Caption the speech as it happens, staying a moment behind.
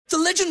The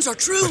legends are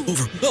true.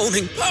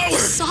 Overwhelming power!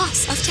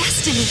 Sauce of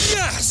destiny.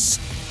 Yes!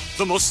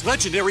 The most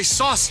legendary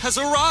sauce has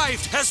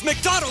arrived as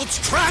McDonald's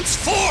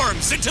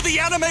transforms into the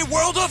anime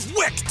world of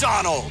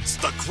WickDonald's.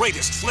 The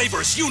greatest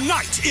flavors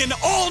unite in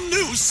all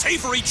new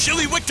savory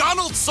chili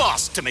McDonald's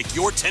sauce to make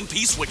your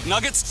 10-piece Wick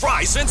Nuggets,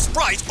 fries, and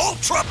Sprite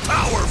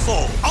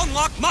ultra-powerful.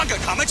 Unlock manga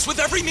comics with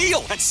every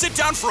meal and sit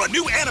down for a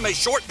new anime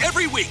short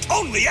every week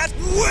only at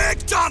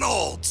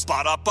WickDonald's.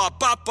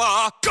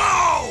 Ba-da-ba-ba-ba,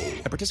 go!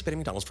 At participating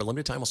McDonald's for a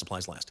limited time while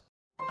supplies last.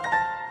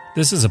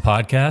 This is a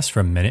podcast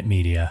from Minute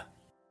Media.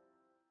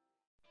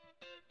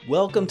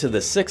 Welcome to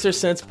the Sixer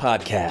Sense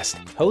podcast,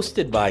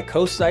 hosted by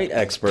co-site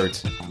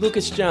experts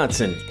Lucas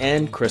Johnson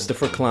and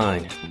Christopher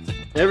Klein.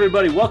 Hey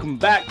everybody, welcome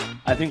back.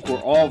 I think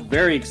we're all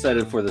very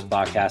excited for this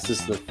podcast.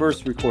 This is the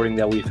first recording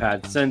that we've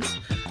had since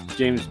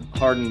James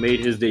Harden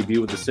made his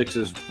debut with the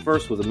Sixers,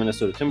 first with the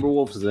Minnesota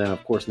Timberwolves, and then,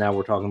 of course, now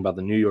we're talking about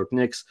the New York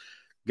Knicks.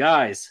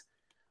 Guys,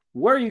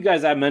 where are you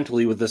guys at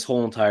mentally with this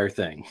whole entire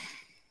thing?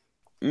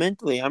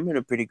 Mentally, I'm in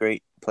a pretty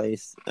great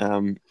place.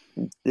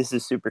 This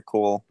is super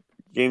cool.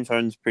 James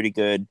Harden's pretty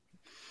good.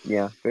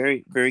 Yeah,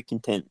 very, very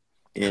content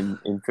in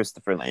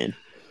Christopher land.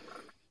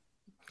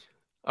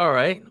 All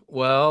right.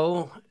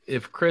 Well,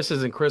 if Chris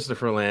is in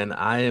Christopher land,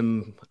 I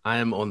am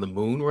on the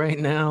moon right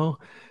now.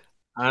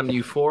 I'm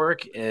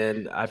euphoric,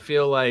 and I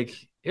feel like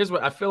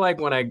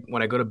when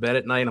I go to bed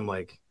at night, I'm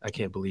like, I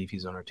can't believe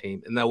he's on our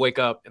team, and I wake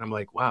up and I'm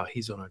like, wow,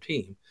 he's on our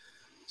team.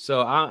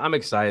 So I'm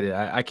excited.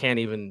 I can't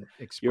even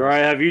express. You're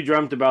right. Have you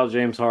dreamt about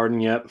James Harden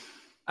yet?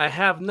 I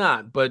have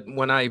not, but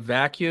when I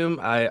vacuum,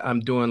 I'm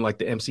doing like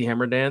the MC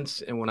Hammer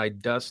dance, and when I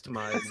dust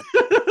my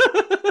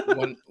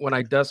when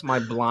I dust my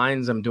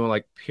blinds, I'm doing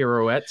like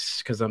pirouettes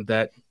because I'm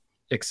that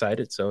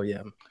excited. So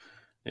yeah.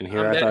 And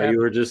here I thought you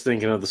were just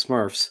thinking of the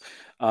Smurfs.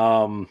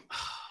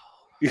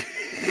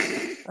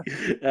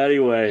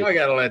 Anyway, I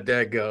gotta let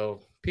that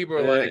go. People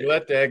are like,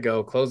 let that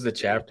go. Close the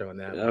chapter on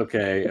that.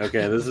 Okay.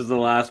 This is the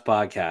last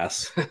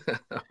podcast.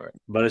 Right.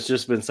 But it's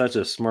just been such a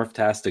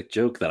Smurftastic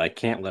joke that I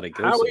can't let it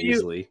go so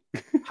easily.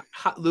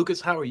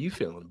 Lucas, how are you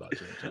feeling about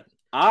James?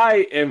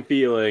 I am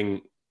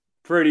feeling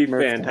pretty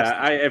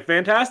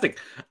fantastic.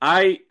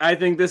 I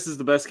think this is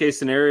the best case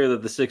scenario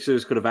that the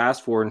Sixers could have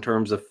asked for in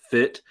terms of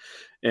fit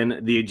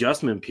and the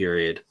adjustment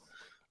period.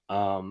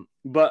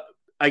 But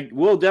I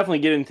will definitely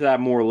get into that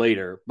more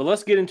later. But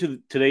let's get into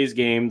today's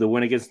game, the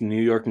win against the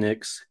New York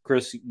Knicks.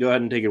 Chris, go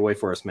ahead and take it away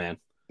for us, man.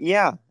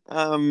 Yeah.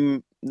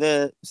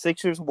 The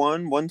Sixers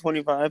won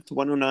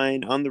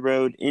 125-109 on the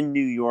road in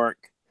New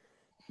York.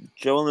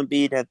 Joel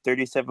Embiid had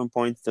 37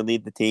 points to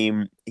lead the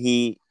team.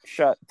 He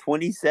shot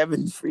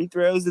 27 free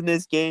throws in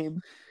this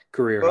game.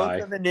 Career high.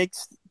 Both of the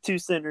Knicks' two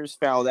centers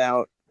fouled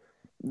out.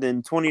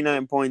 Then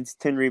 29 points,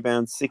 10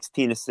 rebounds,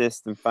 16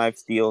 assists, and 5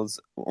 steals.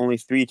 Only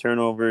 3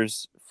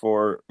 turnovers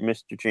for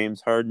Mr.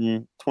 James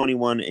Harden.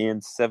 21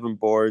 and 7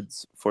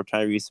 boards for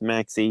Tyrese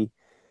Maxey.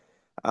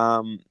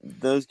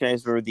 Those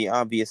guys were the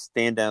obvious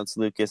standouts,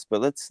 Lucas.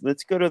 But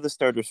let's go to the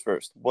starters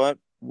first. What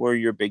were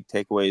your big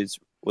takeaways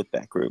with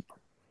that group?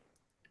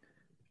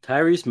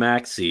 Tyrese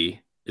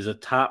Maxey is a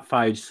top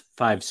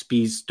five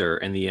speedster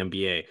in the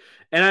NBA.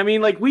 And I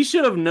mean, like, we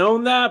should have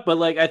known that, but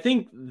like, I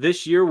think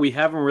this year we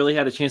haven't really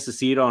had a chance to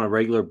see it on a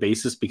regular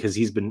basis because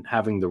he's been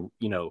having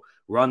the,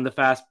 run the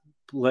fast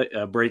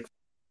break,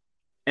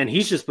 and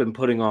he's just been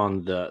putting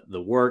on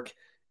the work.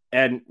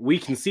 And we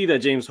can see that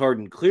James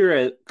Harden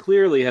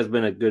clearly has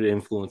been a good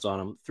influence on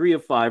him. 3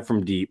 of 5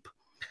 from deep,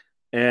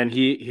 and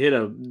he hit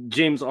a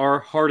James R.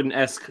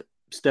 Harden-esque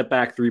step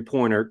back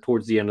 3-pointer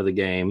towards the end of the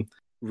game.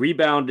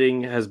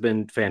 Rebounding has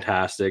been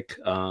fantastic.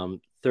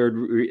 Third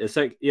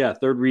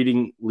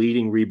leading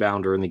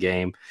rebounder in the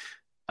game.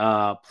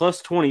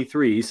 Plus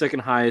 23, second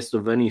highest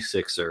of any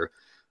Sixer.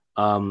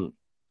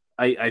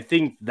 I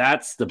think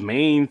that's the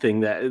main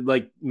thing that,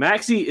 like,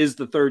 Maxey is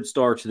the third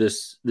star to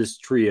this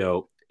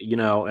trio,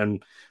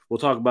 and we'll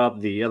talk about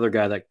the other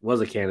guy that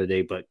was a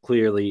candidate, but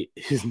clearly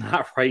is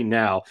not right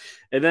now.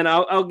 And then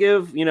I'll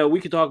give,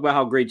 we could talk about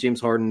how great James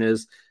Harden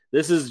is.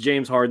 This is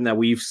James Harden that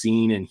we've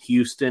seen in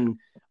Houston.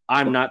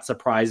 I'm not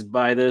surprised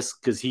by this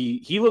because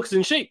he looks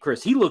in shape,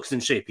 Chris. He looks in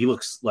shape. He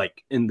looks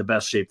like in the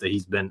best shape that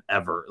he's been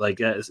ever, like,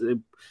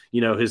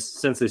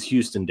 since his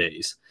Houston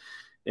days.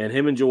 And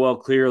him and Joel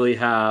clearly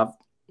have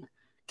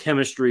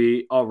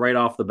chemistry right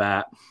off the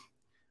bat.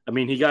 I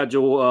mean, he got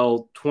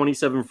Joel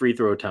 27 free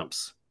throw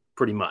attempts,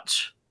 pretty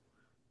much,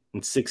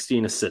 and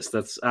 16 assists.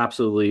 That's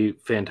absolutely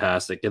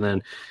fantastic. And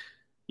then,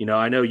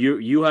 I know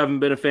you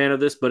haven't been a fan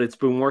of this, but it's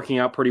been working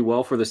out pretty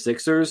well for the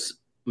Sixers.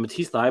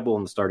 Matisse Thybulle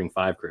in the starting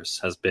 5, Chris,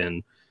 has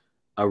been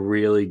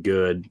really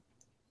good.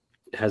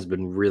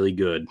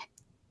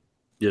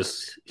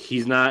 Just,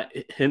 he's not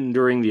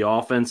hindering the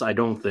offense, I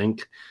don't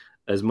think,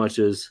 as much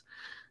as,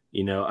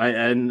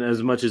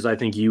 as much as I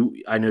think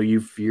I know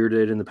you feared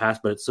it in the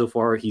past, but so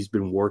far he's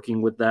been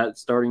working with that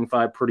starting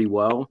 5 pretty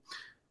well,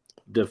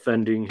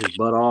 defending his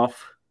butt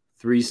off,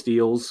 3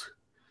 steals.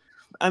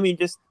 I mean,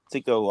 just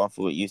to go off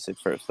of what you said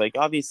first, like,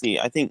 obviously,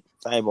 I think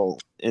Thybulle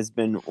has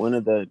been one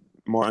of the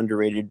more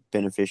underrated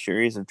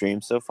beneficiaries of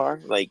James so far.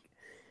 Like,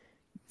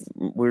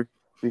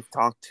 we've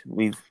talked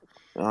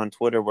on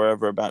Twitter,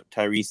 wherever, about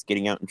Tyrese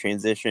getting out in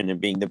transition and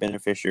being the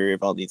beneficiary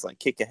of all these like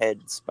kick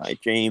aheads by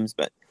James,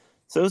 but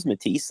so is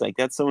Matisse. Like,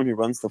 that's someone who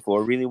runs the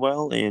floor really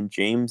well, and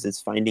James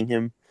is finding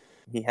him.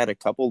 He had a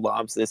couple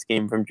lobs this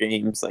game from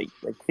James. Like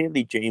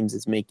clearly James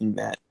is making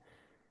that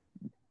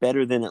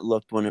better than it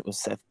looked when it was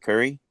Seth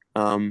Curry.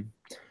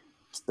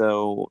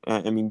 So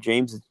I mean,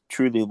 James is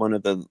truly one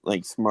of the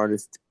like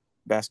smartest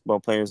basketball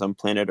players on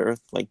planet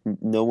Earth. Like,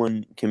 no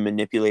one can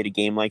manipulate a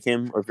game like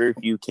him, or very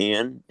few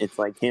can. It's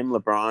like him,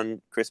 LeBron,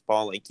 Chris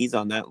Paul. Like, he's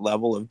on that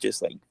level of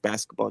just like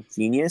basketball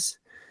genius.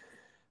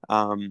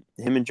 Him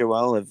and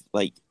Joel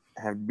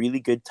have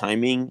really good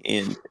timing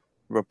and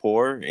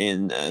rapport,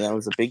 and that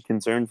was a big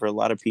concern for a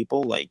lot of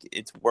people. Like,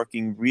 it's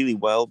working really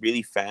well,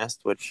 really fast,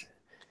 which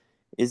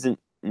isn't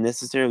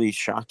necessarily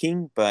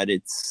shocking, but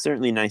it's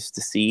certainly nice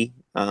to see.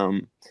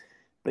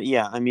 But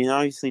yeah, I mean,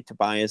 obviously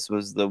Tobias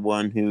was the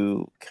one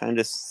who kind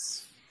of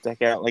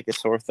stuck out like a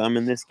sore thumb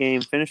in this game.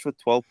 Finished with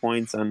 12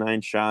 points on 9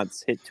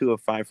 shots, hit 2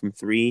 of 5 from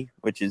 3,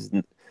 which is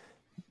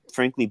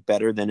frankly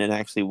better than it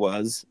actually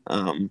was.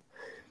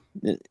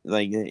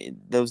 Like,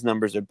 those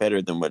numbers are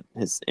better than what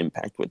his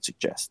impact would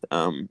suggest.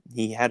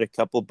 He had a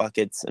couple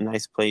buckets and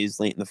nice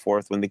plays late in the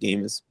fourth when the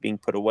game is being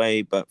put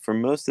away, but for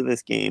most of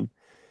this game,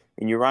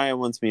 and Uriah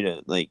wants me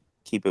to like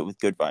keep it with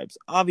good vibes.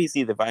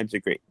 Obviously, the vibes are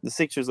great. The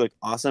Sixers look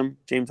awesome.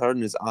 James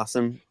Harden is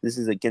awesome. This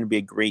is going to be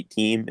a great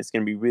team. It's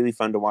going to be really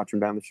fun to watch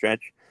him down the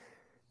stretch.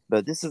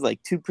 But this is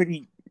like 2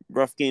 pretty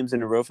rough games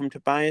in a row from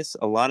Tobias.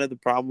 A lot of the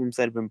problems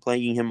that have been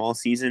plaguing him all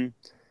season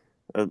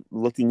are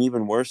looking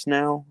even worse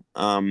now.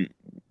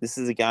 This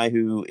is a guy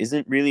who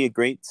isn't really a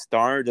great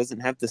star, doesn't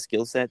have the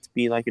skill set to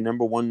be like a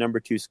number 1, number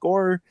 2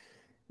 scorer,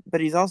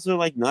 but he's also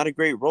like not a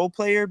great role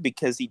player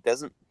because he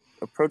doesn't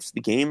approach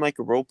the game like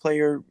a role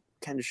player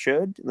kind of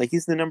should. Like,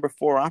 he's the number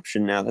 4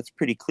 option now. That's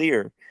pretty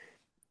clear.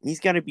 He's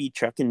got to be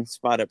chucking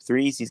spot up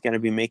threes. He's got to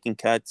be making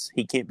cuts.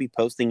 He can't be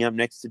posting up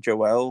next to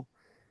Joel.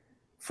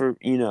 For,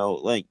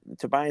 like,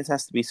 Tobias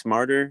has to be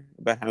smarter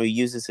about how he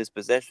uses his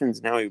possessions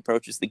and how he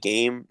approaches the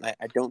game.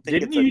 I don't think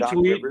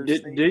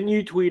Didn't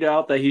you tweet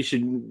out that he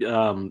should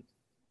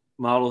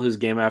model his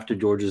game after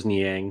Georges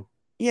Niang?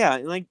 Yeah,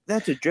 like,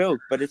 that's a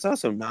joke, but it's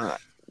also not.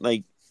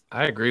 Like,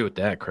 I agree with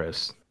that,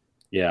 Chris.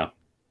 Yeah.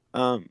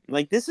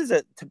 Like, this is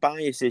a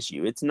Tobias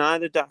issue. It's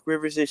not a Doc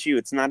Rivers issue.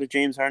 It's not a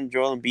James Harden,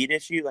 Joel Embiid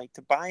issue. Like,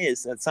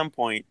 Tobias, at some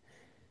point,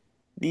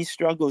 these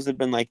struggles have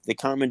been like the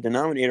common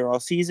denominator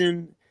all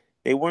season.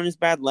 They weren't as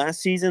bad last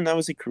season. That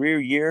was a career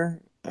year.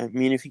 I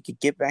mean, if he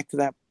could get back to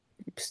that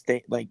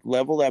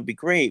level, that'd be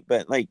great.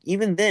 But like,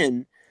 even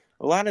then,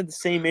 a lot of the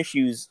same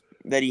issues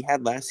that he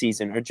had last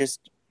season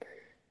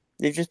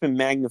they've just been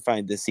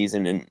magnified this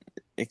season and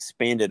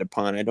expanded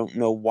upon. I don't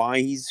know why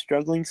he's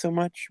struggling so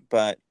much,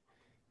 but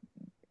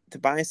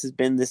Tobias has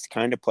been this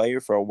kind of player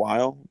for a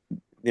while.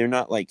 They're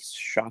not like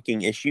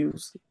shocking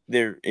issues.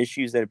 They're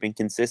issues that have been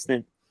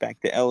consistent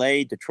back to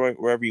LA, Detroit,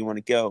 wherever you want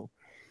to go.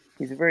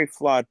 He's a very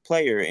flawed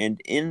player.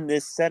 And in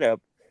this setup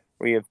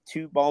where you have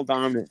 2 ball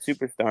dominant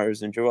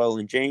superstars in Joel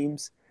and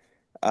James,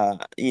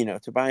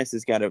 Tobias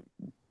has got to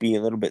be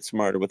a little bit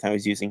smarter with how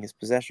he's using his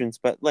possessions.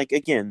 But like,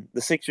 again,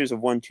 the Sixers have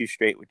won 2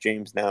 straight with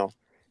James now.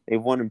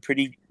 They've won him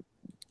pretty,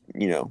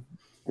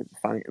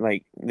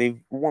 like, they've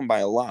won by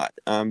a lot.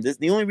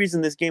 The only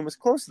reason this game was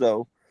close,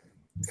 though,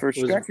 for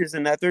stretches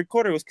in that third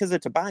quarter was because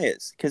of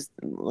Tobias. Because,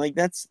 like,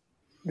 that's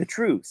the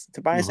truth.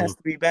 Tobias has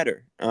to be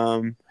better.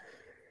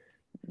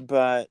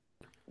 But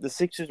the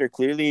Sixers are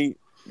clearly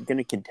going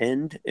to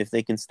contend if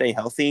they can stay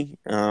healthy.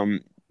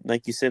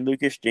 Like you said,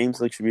 Lucas,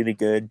 James looks really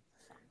good.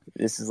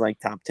 This is like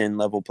top 10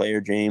 level player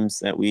James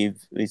that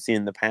we've seen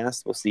in the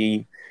past. We'll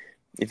see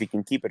if he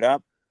can keep it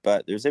up,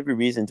 but there's every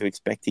reason to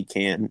expect he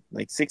can.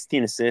 Like,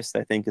 16 assists,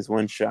 I think, is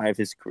one shy of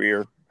his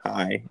career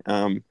high.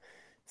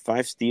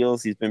 5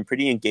 steals. He's been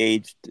pretty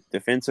engaged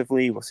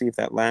defensively. We'll see if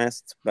that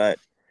lasts, but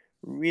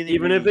really,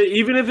 even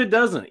if it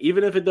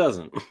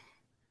doesn't.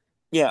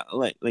 Yeah,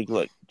 like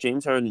look,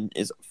 James Harden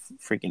is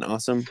freaking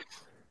awesome.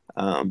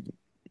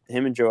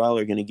 Him and Joel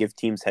are going to give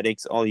teams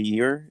headaches all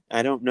year.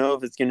 I don't know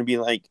if it's going to be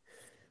like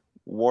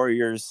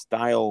Warriors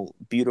style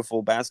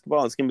beautiful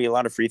basketball. It's going to be a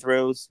lot of free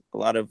throws, a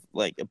lot of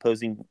like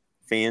opposing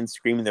fans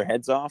screaming their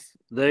heads off.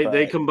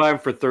 They combine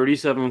for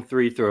 37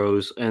 free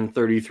throws and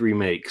 33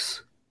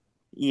 makes.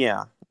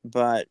 Yeah,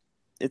 but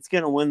it's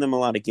going to win them a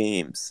lot of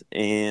games,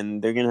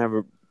 and they're going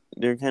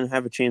to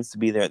have a chance to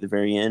be there at the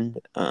very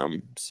end.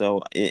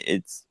 So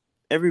it's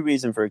every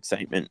reason for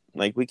excitement.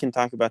 Like, we can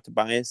talk about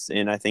Tobias,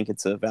 and I think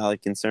it's a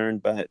valid concern,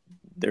 but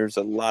there's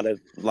a lot to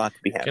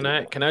be happy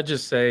about. Can I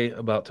just say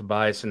about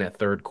Tobias in that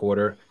third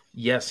quarter?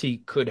 Yes, he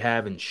could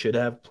have and should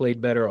have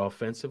played better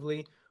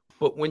offensively,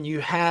 but when you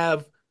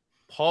have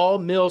Paul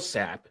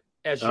Millsap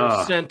as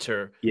your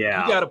center, you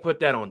got to put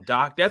that on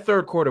Doc. That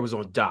third quarter was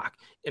on Doc,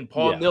 and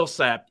Paul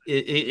Millsap.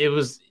 It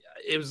was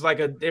they were like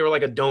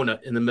a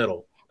donut in the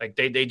middle. Like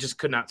they just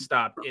could not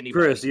stop anybody.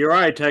 Chris,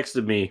 Uriah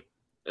texted me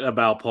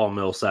about Paul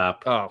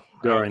Millsap. Oh,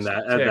 During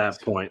that, at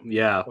that point,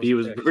 yeah, he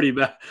was ticked. pretty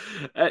bad.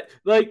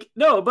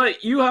 No,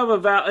 but you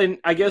have and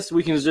I guess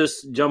we can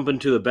just jump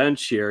into the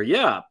bench here.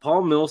 Yeah,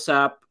 Paul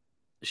Millsap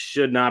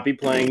should not be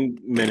playing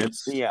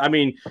minutes. Yeah. I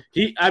mean,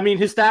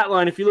 his stat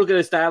line, if you look at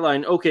his stat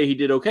line, okay, he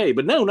did okay,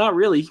 but no, not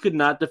really. He could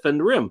not defend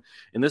the rim.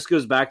 And this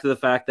goes back to the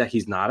fact that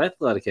he's not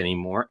athletic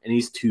anymore, and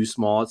he's too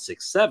small at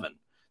 6'7"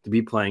 to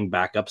be playing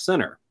backup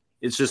center.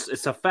 It's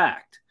a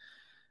fact.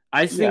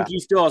 I think he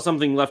still has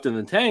something left in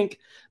the tank,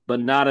 but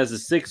not as a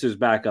Sixers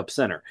backup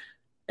center.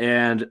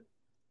 And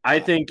I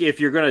think if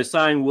you're going to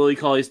sign Willie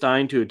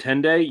Cauley-Stein to a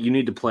 10-day, you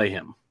need to play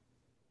him.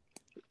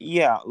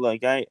 Yeah, like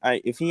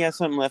if he has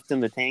something left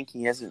in the tank,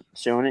 he hasn't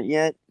shown it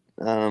yet.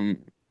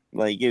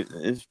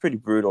 It's pretty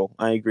brutal.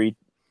 I agree,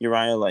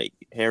 Uriah. Like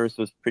Harris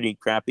was pretty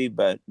crappy,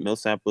 but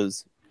Millsap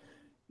was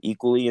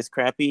equally as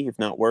crappy, if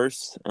not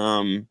worse.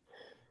 Like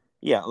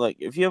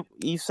if you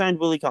signed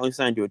Willie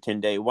Cauley-Stein to a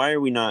 10-day, why are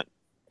we not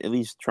at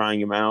least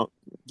trying him out,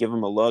 give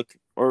him a look?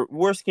 Or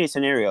worst case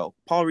scenario,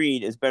 Paul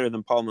Reed is better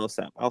than Paul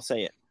Millsap. I'll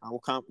say it. I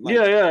will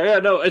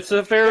No, it's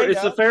a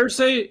fair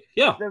say.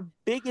 Yeah. The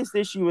biggest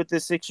issue with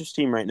this Sixers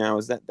team right now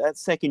is that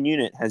second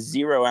unit has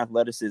zero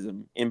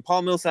athleticism, and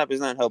Paul Millsap is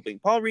not helping.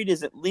 Paul Reed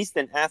is at least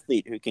an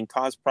athlete who can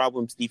cause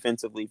problems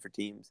defensively for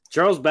teams.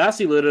 Charles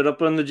Bassey lit it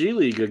up in the G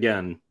League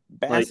again.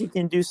 Bassey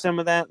can do some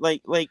of that.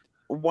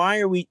 Why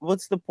are we?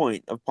 What's the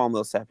point of Paul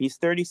Millsap? He's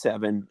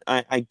 37.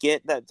 I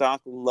get that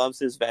Doc loves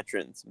his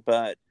veterans,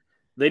 but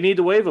they need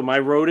to waive him. I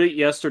wrote it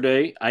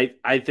yesterday.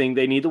 I think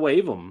they need to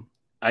waive him.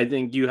 I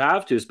think you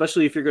have to,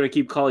 especially if you're going to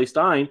keep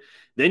Cauley-Stein.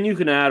 Then you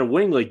can add a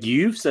wing like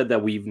you've said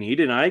that we've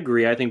needed, and I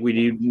agree. I think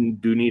we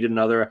do need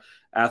another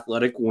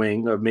athletic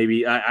wing, or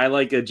maybe I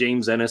like a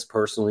James Ennis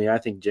personally. I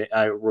think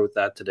I wrote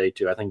that today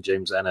too. I think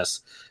James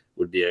Ennis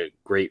would be a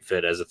great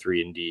fit as a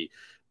 3-and-D.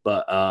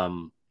 But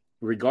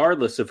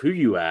regardless of who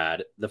you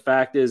add, the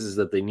fact is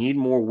that they need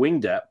more wing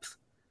depth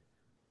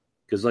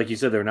because, like you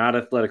said, they're not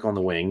athletic on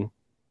the wing,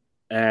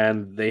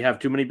 and they have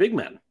too many big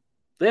men.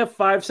 They have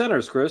 5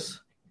 centers, Chris.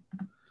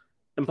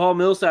 And Paul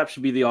Millsap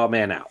should be the odd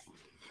man out.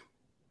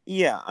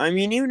 Yeah, I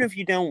mean, even if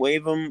you don't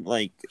waive him,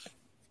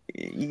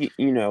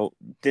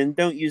 then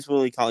don't use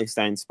Willie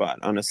Cauley-Stein's spot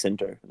on a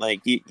center.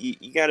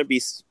 You got to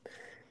be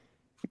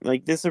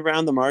this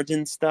around the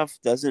margin stuff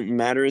doesn't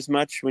matter as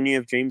much when you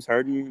have James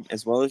Harden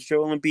as well as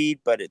Joel Embiid,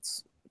 but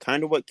it's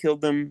kind of what killed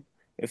them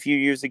a few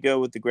years ago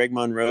with the Greg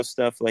Monroe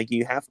stuff.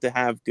 You have to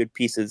have good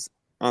pieces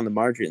on the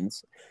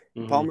margins.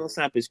 Mm-hmm. Paul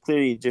Millsap is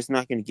clearly just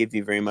not going to give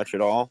you very much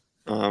at all.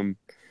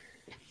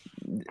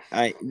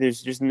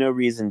 There's just no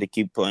reason to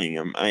keep playing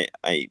him. I'm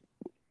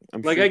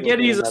sure I get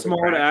he's a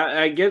smart.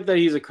 I get that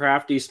he's a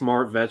crafty,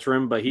 smart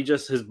veteran, but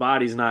his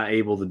body's not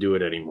able to do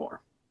it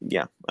anymore.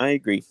 Yeah, I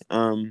agree.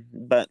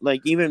 But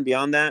even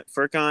beyond that,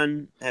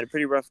 Furkan had a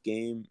pretty rough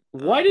game.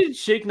 Why did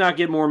Shake not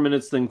get more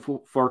minutes than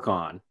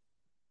Furkan?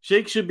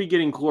 Shake should be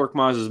getting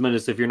Korkmaz's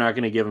minutes if you're not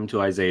going to give him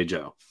to Isaiah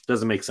Joe.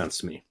 Doesn't make sense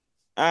to me.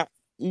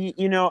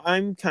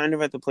 I'm kind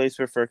of at the place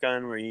for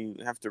Furkan where you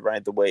have to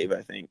ride the wave,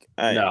 I think.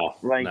 No.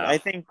 I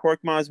think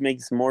Korkmaz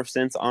makes more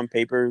sense on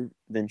paper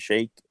than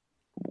Shake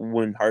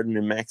when Harden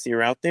and Maxey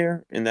are out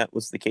there, and that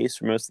was the case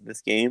for most of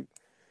this game.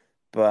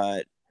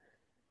 But,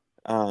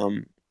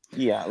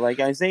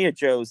 Isaiah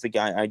Joe is the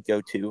guy I'd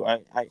go to.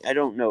 I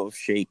don't know if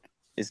Shake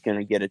is going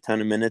to get a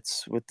ton of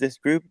minutes with this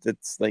group.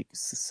 That's,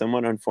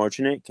 somewhat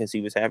unfortunate because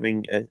he was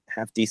having a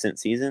half-decent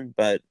season,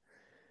 but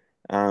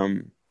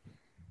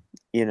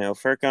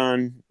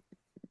Furkan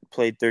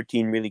played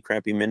 13 really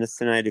crappy minutes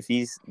tonight. If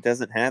he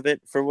doesn't have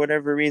it for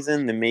whatever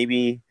reason, then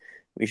maybe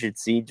we should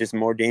see just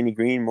more Danny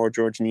Green, more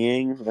George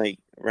Niang,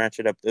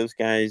 ratchet up those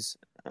guys.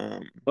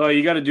 Well,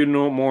 you got to do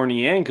no more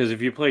Niang because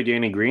if you play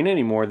Danny Green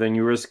anymore, then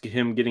you risk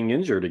him getting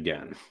injured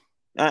again.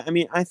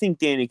 I think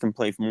Danny can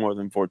play for more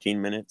than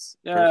 14 minutes.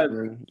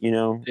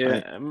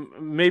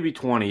 Maybe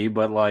 20,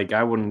 but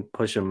I wouldn't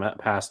push him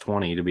past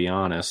 20 to be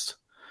honest.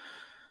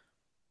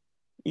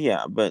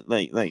 Yeah, but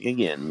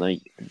again,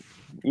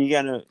 you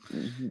gotta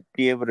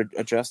be able to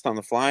adjust on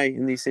the fly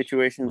in these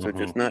situations,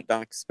 which is not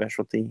Doc's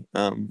specialty.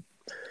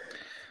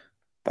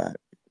 But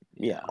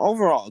yeah,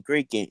 overall,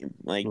 great game.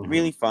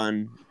 Really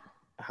fun,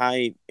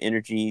 high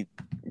energy.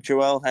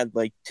 Joel had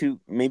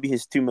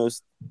his 2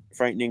 most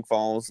frightening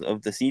falls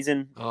of the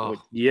season. Oh,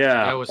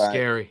 that was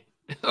scary.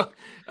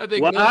 I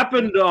think what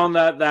happened on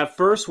that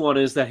first one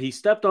is that he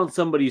stepped on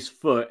somebody's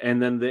foot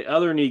and then the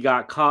other knee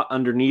got caught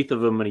underneath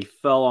of him and he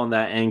fell on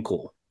that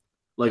ankle,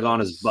 on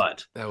his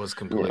butt. That was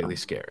completely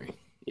scary.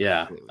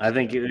 Yeah, I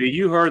think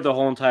you heard the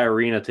whole entire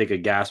arena take a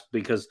gasp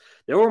because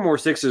there were more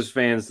Sixers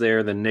fans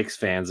there than Knicks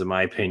fans, in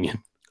my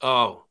opinion.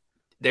 Oh,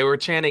 they were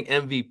chanting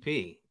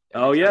MVP.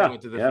 Oh, yeah.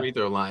 Went to the free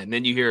throw line. And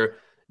then you hear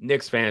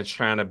Knicks fans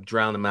trying to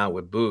drown them out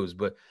with boos.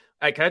 But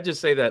can I just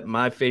say that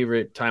my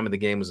favorite time of the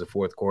game was the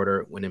fourth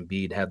quarter when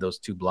Embiid had those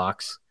 2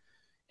 blocks.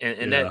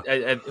 And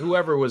that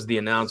whoever was the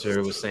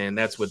announcer was saying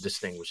that's what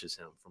distinguishes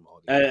him from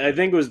all these. I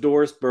think it was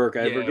Doris Burke.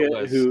 I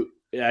forget who.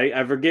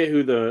 I forget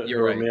who the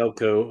male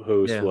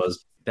co-host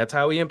was. That's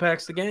how he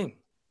impacts the game.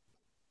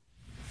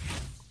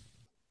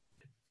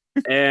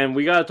 And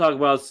we got to talk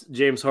about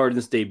James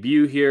Harden's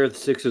debut here. The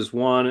Sixers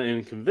won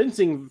in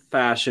convincing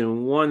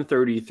fashion,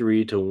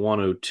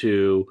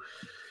 133-102.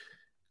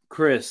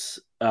 Chris,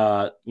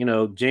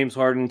 James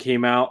Harden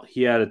came out.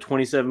 He had a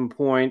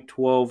 27-point,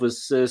 12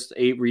 assist,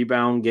 8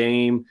 rebound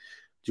game.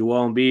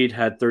 Joel Embiid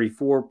had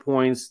 34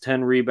 points,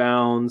 10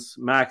 rebounds.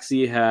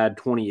 Maxey had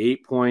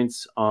 28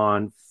 points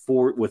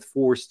with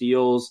 4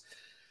 steals.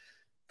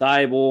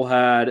 Thibault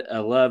had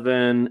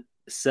 11,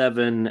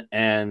 7,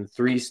 and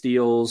 3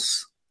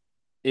 steals.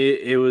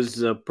 It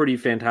was a pretty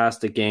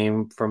fantastic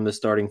game from the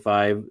starting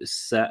five,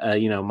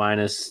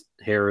 minus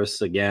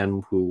Harris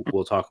again, who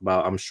we'll talk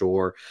about, I'm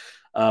sure.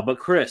 But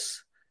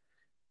Chris,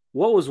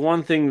 what was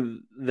one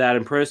thing that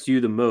impressed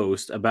you the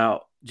most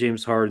about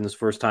James Harden's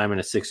first time in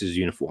a Sixers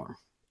uniform?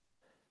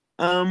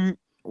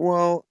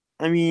 Well,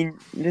 I mean,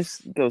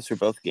 this goes for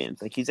both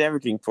games. Like, he's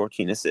averaging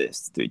 14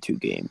 assists through 2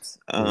 games.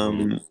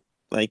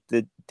 Like,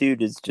 the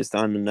dude is just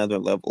on another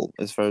level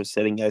as far as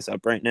setting guys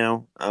up right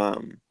now.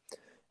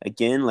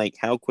 Again, like,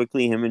 how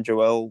quickly him and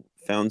Joel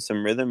found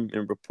some rhythm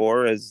and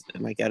rapport as,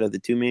 like, out of the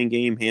 2-man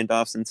game,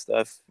 handoffs and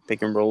stuff,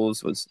 pick and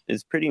rolls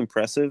is pretty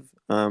impressive.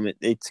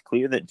 It's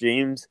clear that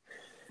James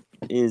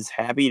is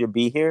happy to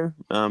be here.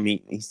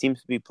 He seems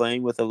to be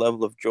playing with a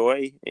level of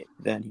joy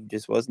that he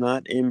just was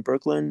not in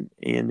Brooklyn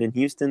and in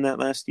Houston that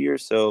last year.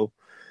 So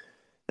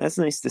that's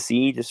nice to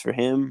see just for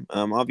him.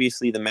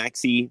 Obviously the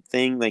Maxey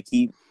thing, like,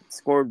 he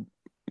scored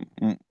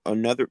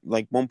another,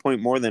 like, 1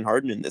 point more than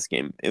Harden in this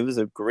game. It was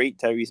a great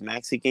Tyrese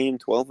Maxey game,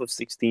 12 of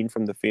 16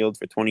 from the field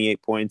for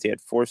 28 points. He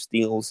had 4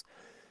 steals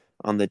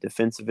on the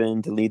defensive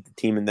end to lead the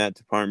team in that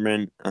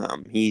department.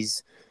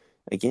 He's,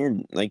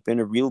 again, like, been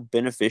a real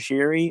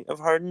beneficiary of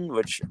Harden,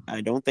 which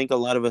I don't think a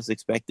lot of us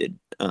expected.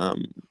 I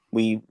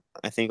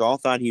think all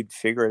thought he'd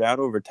figure it out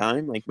over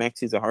time. Like,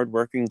 Maxey's a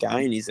hardworking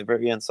guy and he's a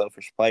very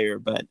unselfish player,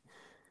 but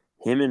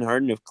him and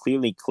Harden have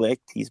clearly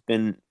clicked. He's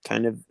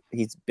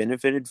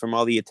benefited from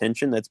all the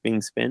attention that's being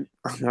spent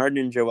on Harden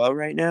and Joel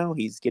right now.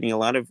 He's getting a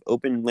lot of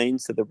open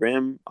lanes to the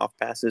rim, off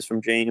passes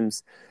from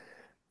James.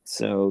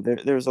 So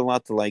there's a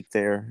lot to like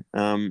there.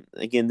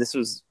 Again, this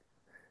was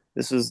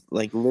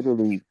like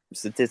literally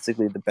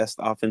statistically the best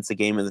offensive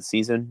game of the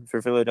season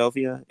for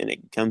Philadelphia, and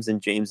it comes in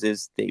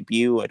James's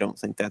debut. I don't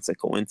think that's a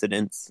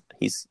coincidence.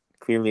 He's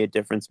clearly a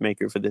difference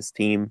maker for this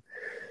team.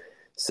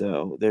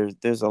 So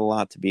there's a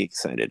lot to be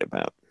excited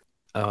about.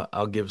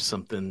 I'll give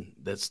something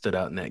that stood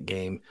out in that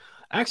game.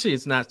 Actually,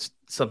 it's not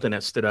something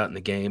that stood out in the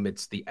game.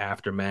 It's the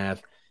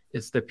aftermath.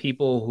 It's the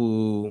people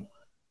who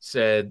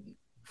said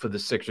for the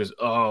Sixers,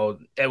 oh,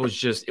 it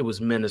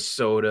was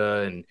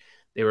Minnesota, and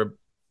they were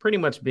pretty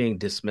much being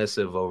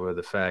dismissive over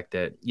the fact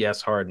that,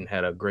 yes, Harden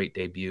had a great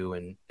debut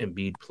and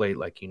Embiid played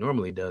like he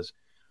normally does,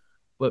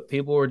 but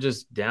people were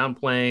just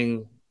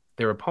downplaying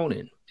their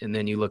opponent. And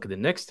then you look at the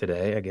Knicks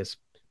today, I guess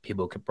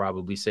people could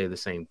probably say the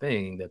same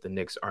thing, that the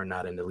Knicks are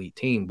not an elite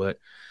team, but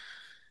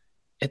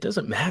it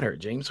doesn't matter.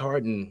 James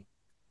Harden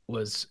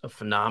was a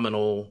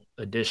phenomenal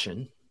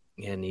addition,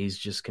 and he's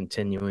just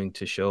continuing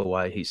to show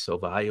why he's so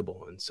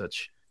valuable and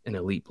such an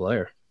elite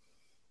player.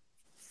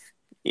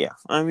 Yeah,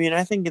 I mean,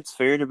 I think it's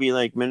fair to be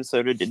like,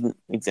 Minnesota didn't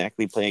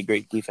exactly play a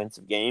great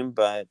defensive game,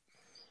 but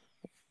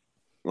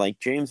like,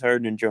 James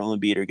Harden and Joel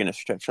Embiid are going to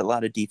stretch a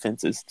lot of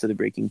defenses to the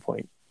breaking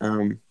point.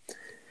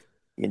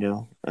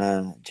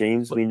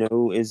 James, we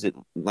know, is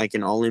like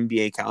an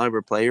all-NBA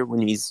caliber player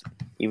when he's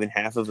even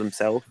half of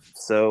himself.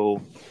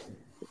 So,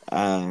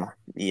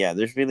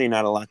 there's really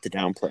not a lot to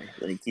downplay.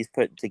 Like, he's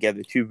put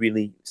together 2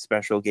 really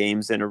special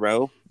games in a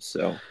row.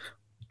 So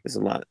there's a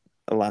lot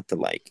to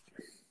like.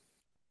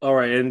 All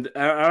right, and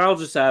I'll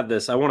just add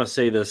this. I want to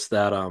say this,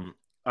 that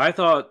I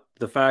thought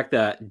the fact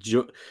that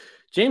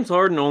James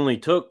Harden only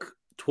took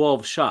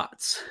 12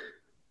 shots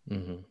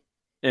and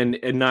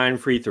 9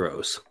 free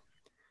throws,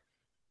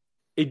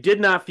 it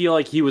did not feel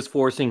like he was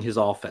forcing his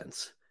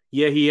offense.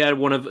 Yeah, he had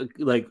one of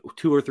like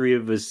 2 or 3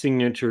 of his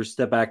signature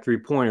step back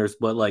 3-pointers,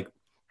 but like,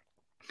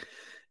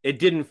 it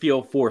didn't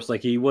feel forced.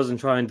 Like, he wasn't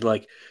trying to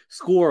like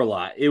score a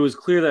lot. It was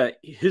clear that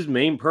his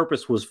main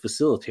purpose was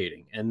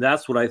facilitating, and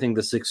that's what I think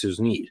the Sixers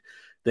need.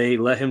 They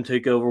let him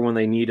take over when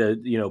they need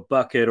a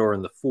bucket, or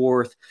in the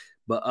fourth,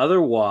 but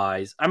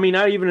otherwise, I mean,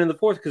 not even in the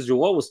fourth, because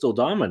Joel was still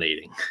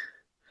dominating.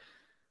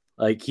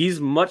 Like, he's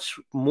much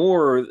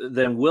more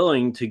than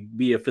willing to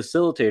be a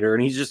facilitator,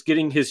 and he's just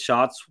getting his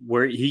shots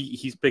where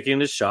he's picking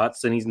his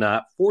shots and he's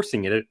not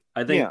forcing it.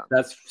 I think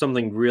that's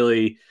something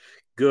really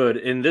good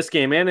in this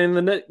game and in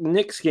the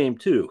Knicks game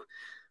too,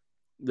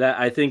 that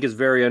I think is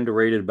very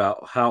underrated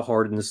about how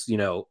Harden's,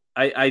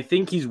 I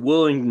think he's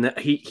willing.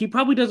 He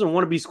probably doesn't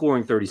want to be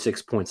scoring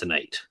 36 points a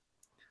night.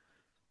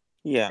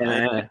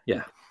 Yeah.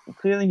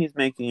 Clearly he's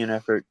making an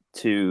effort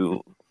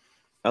to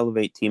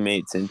elevate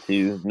teammates and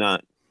to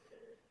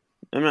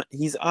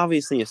he's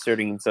obviously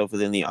asserting himself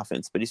within the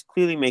offense, but he's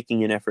clearly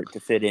making an effort to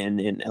fit in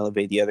and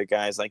elevate the other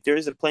guys. Like, there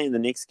is a play in the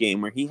Knicks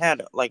game where he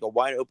had like a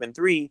wide open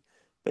 3,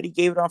 but he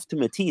gave it off to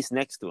Matisse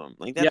next to him.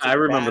 Like, that's I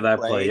remember that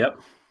play. Yep.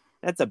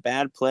 that's a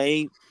bad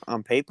play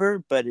on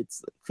paper, but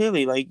it's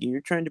clearly like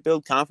you're trying to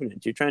build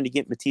confidence. You're trying to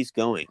get Matisse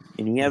going,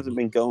 and he hasn't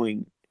been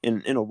going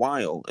in a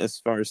while as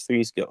far as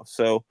threes go.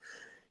 So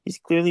he's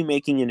clearly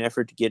making an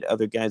effort to get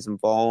other guys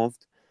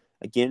involved.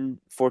 Again,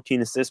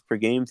 14 assists per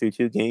game through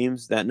 2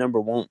 games. That number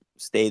won't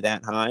stay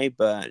that high,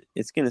 but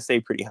it's going to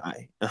stay pretty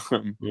high.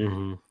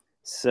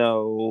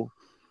 So,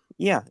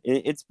 yeah,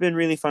 it's been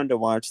really fun to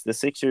watch. The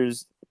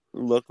Sixers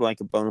look like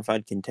a bona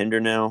fide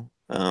contender now.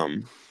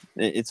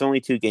 It's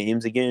only 2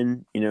 games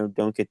again.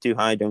 Don't get too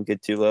high, don't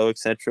get too low,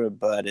 etc.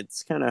 But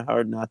it's kind of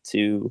hard not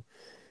to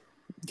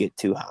get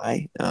too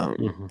high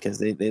because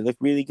they look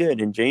really good.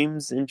 And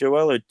James and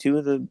Joel are 2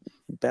 of the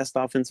best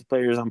offensive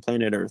players on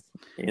planet Earth.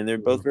 And they're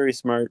both very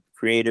smart,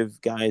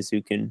 creative guys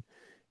who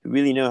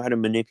really know how to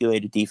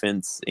manipulate a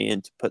defense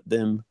and to put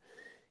them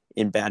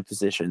in bad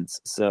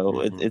positions.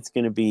 So it's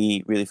going to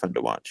be really fun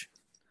to watch.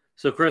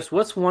 So, Chris,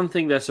 what's one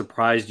thing that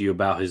surprised you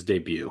about his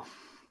debut?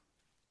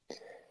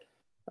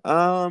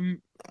 I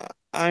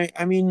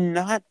mean,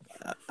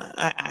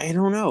 I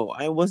don't know.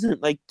 I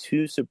wasn't like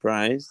too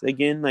surprised.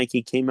 Again, like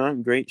he came out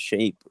in great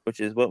shape, which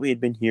is what we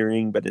had been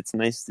hearing, but it's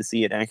nice to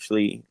see it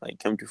actually like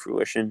come to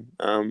fruition.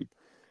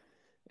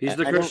 He's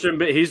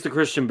the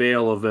Christian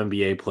Bale of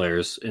NBA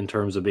players in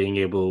terms of being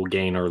able to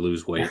gain or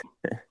lose weight.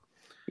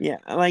 Yeah,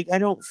 like I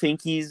don't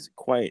think he's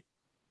quite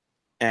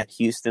at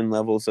Houston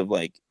levels of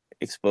like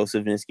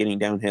explosiveness getting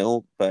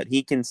downhill, but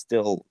he can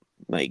still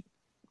like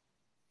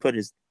put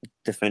his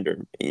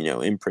defender,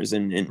 in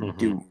prison and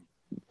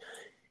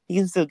he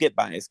can still get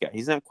by his guy.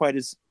 He's not quite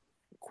as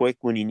quick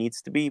when he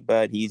needs to be,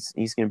 but he's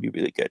going to be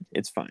really good.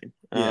 It's fine.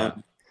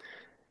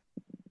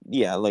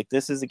 Yeah, like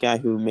this is a guy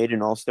who made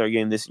an all-star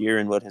game this year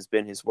in what has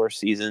been his worst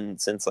season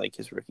since like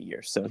his rookie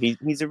year. So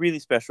he's a really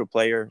special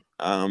player.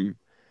 Not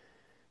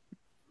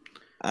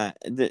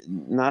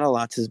a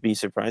lot to be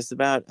surprised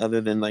about other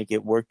than like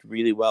it worked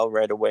really well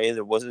right away.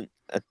 There wasn't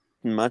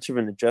much of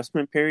an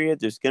adjustment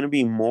period. There's going to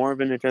be more of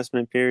an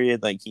adjustment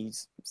period. Like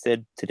he's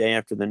said today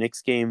after the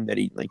Knicks game that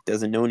he like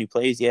doesn't know when he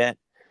plays yet.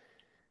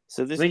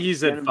 So I think he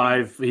said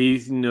 5.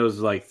 He knows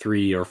like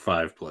 3 or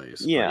 5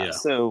 plays. Yeah.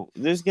 So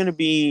there's going to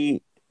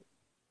be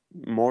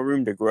more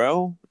room to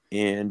grow,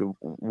 and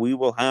we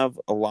will have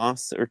a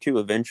loss or 2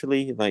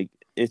 eventually. Like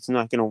it's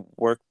not going to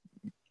work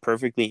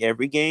perfectly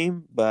every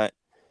game, but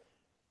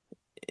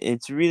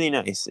it's really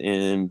nice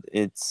and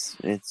it's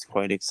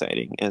quite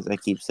exciting, as I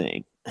keep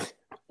saying.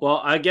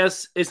 Well, I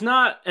guess it's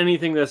not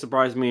anything that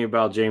surprised me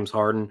about James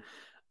Harden.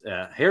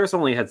 Harris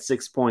only had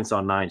 6 points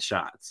on 9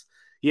 shots.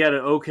 He had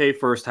an okay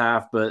first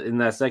half, but in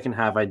that second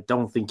half, I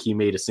don't think he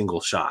made a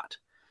single shot.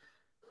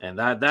 And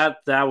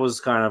that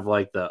was kind of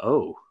like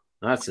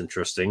that's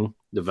interesting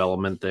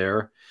development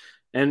there.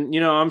 And,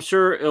 I'm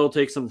sure it'll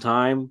take some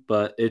time,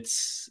 but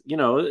it's, it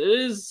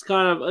is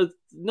kind of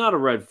not a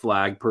red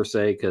flag per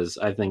se, because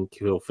I think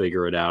he'll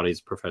figure it out. He's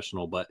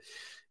professional, but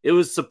it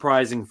was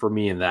surprising for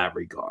me in that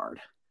regard.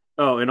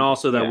 Oh, and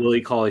also that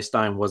Willie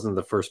Cauley-Stein wasn't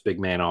the first big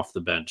man off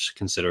the bench,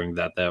 considering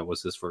that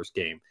was his first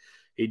game.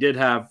 He did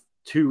have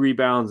 2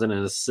 rebounds and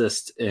an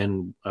assist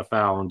and a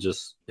foul in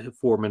just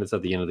 4 minutes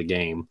at the end of the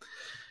game.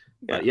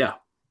 But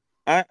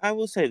I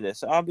will say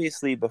this.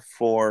 Obviously,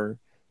 before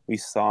we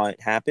saw it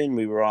happen,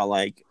 we were all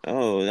like,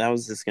 oh, that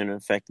was just going to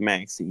affect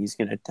Maxey. He's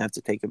going to have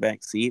to take a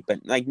back seat. But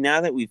like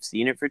now that we've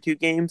seen it for 2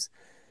 games,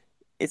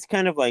 it's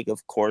kind of like,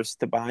 of course,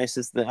 Tobias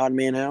is the odd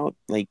man out.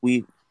 Like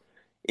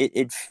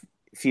it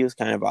feels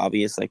kind of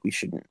obvious. Like we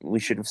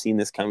should have seen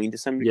this coming to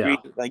some degree.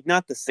 Yeah. Like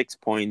not the 6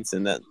 points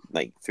and the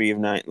like 3 of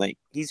 9. Like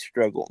he's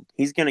struggled.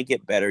 He's going to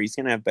get better. He's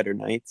going to have better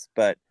nights.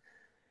 But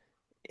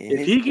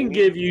if he can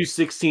give you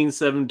 16,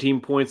 17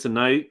 points a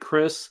night,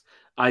 Chris,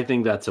 I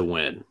think that's a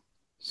win.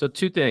 So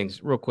 2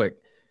 things real quick.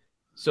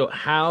 So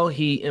how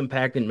he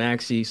impacted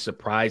Maxey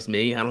surprised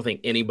me. I don't think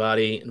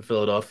anybody in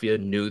Philadelphia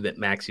knew that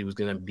Maxey was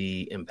going to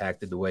be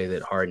impacted the way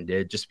that Harden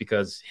did, just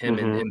because him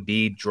and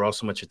Embiid draw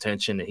so much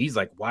attention, and he's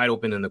like wide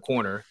open in the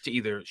corner to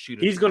either shoot.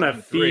 He's going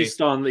to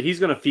feast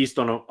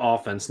on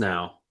offense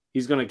now.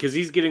 Because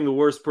he's getting the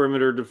worst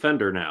perimeter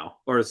defender now,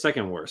 or the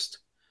second worst.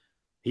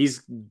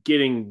 He's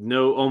getting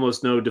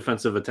almost no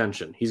defensive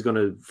attention. He's going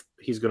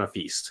to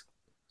feast.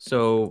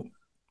 So.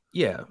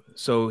 Yeah,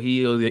 so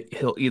he'll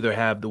either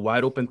have the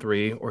wide open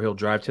 3 or he'll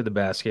drive to the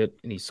basket,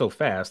 and he's so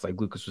fast,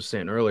 like Lucas was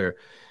saying earlier.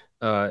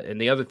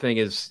 And the other thing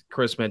is,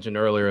 Chris mentioned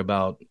earlier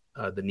about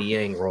the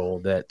Niang role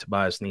that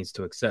Tobias needs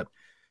to accept.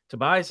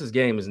 Tobias's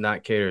game is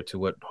not catered to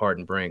what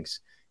Harden brings.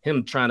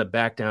 Him trying to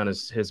back down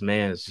his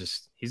man is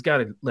just, he's got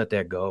to let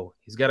that go.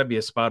 He's got to be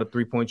a spotted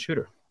 3-point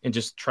shooter and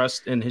just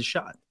trust in his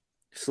shot.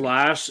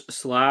 Slash,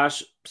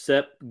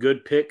 set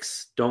good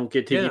picks. Don't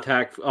get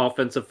ticky-tack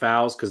offensive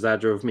fouls, because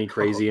that drove me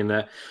crazy in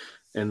that.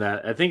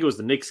 I think it was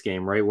the Knicks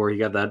game, right, where he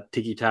got that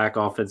ticky-tack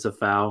offensive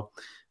foul.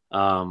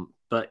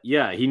 But,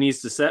 yeah, he needs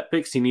to set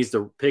picks. He needs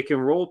to pick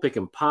and roll, pick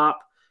and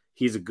pop.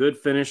 He's a good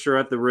finisher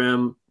at the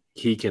rim.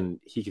 He can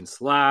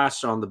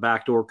slash on the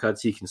backdoor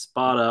cuts. He can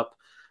spot up.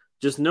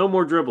 Just no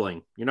more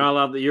dribbling. You're not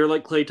allowed. You're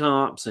like Klay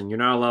Thompson. You're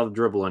not allowed to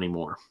dribble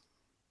anymore.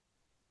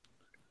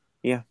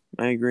 Yeah,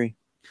 I agree.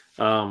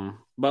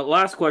 But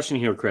last question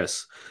here,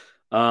 Chris.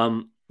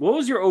 What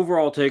was your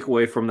overall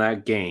takeaway from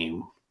that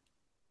game?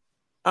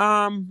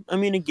 I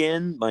mean,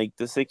 again, like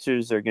the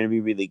Sixers are going to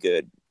be really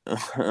good.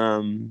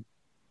 I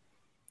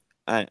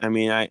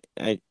mean,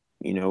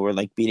 we're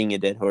like beating a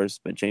dead horse,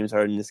 but James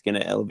Harden is going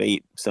to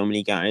elevate so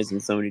many guys in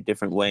so many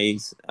different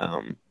ways.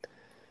 I'm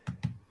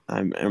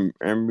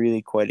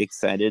really quite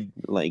excited.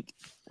 Like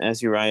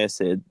as Uriah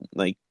said,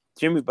 like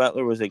Jimmy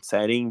Butler was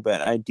exciting,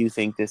 but I do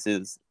think this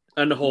is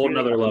And a whole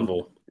another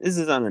level. This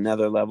is on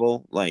another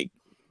level. Like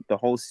the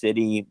whole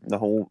city, the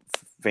whole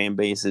fan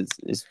base is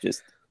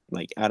just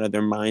like out of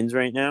their minds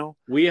right now.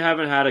 We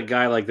haven't had a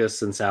guy like this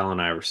since Allen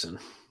Iverson.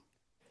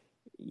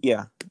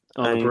 Yeah,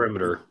 on the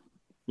perimeter.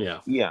 Yeah.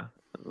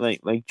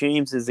 Like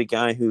James is a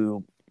guy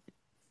who,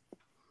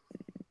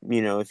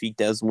 if he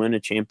does win a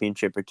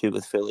championship or two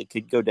with Philly,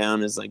 could go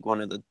down as like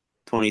one of the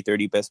 20,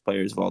 30 best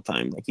players of all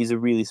time. Like he's a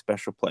really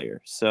special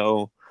player.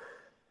 So,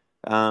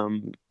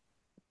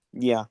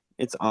 yeah,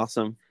 it's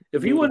awesome.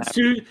 If he wants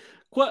to,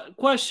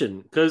 question,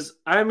 because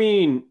I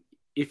mean,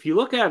 if you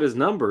look at his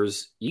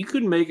numbers, you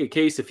could make a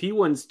case if he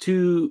wins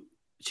 2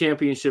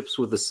 championships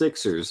with the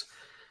Sixers.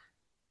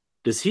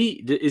 Is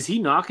he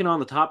knocking on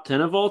the top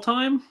 10 of all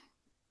time?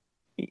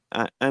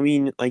 I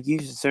mean, like you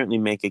should certainly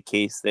make a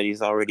case that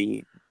he's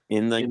already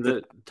in like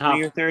the top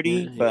 20 or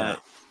 30,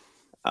 but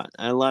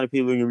a lot of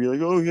people are gonna be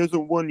like, "Oh, he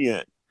hasn't won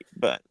yet."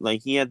 But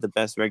like he had the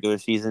best regular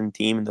season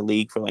team in the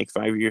league for like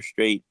 5 years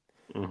straight.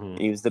 Mm-hmm.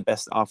 He was the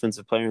best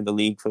offensive player in the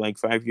league for like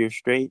 5 years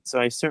straight. So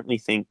I certainly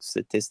think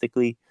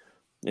statistically,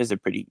 there's a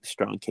pretty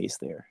strong case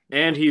there.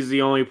 And he's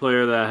the only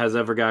player that has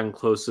ever gotten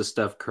close to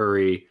Steph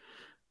Curry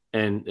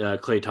and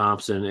Klay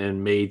Thompson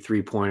and made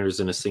 3-pointers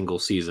in a single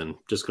season.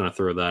 Just going to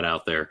throw that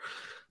out there.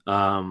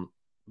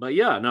 But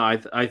yeah, no,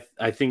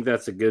 I think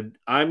that's a good.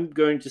 I'm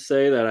going to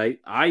say that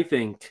I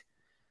think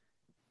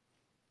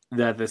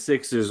that the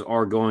Sixers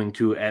are going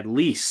to, at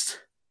least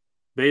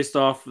based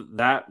off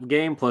that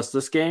game plus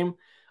this game,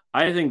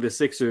 I think the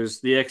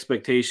Sixers, the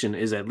expectation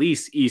is at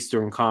least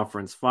Eastern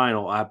Conference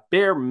Final, at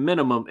bare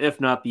minimum,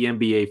 if not the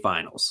NBA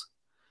Finals.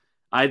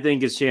 I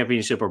think it's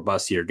championship or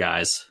bust here,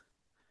 guys.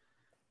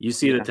 You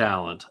see the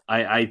talent.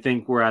 I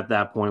think we're at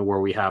that point where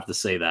we have to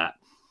say that.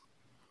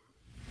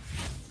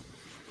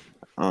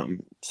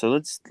 So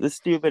let's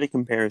do a bit of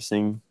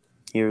comparison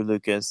here,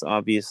 Lucas.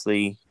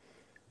 Obviously,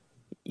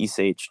 you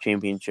say it's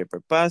championship or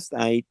bust.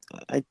 I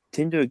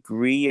tend to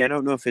agree. I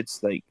don't know if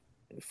it's like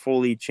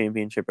fully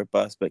championship or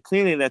bust, but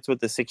clearly that's what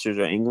the Sixers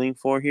are angling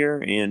for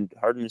here. And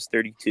Harden is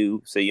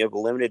 32, so you have a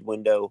limited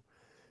window.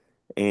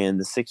 And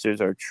the Sixers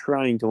are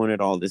trying to win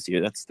it all this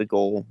year. That's the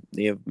goal.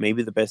 They have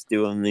maybe the best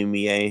duo in the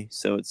NBA,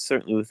 so it's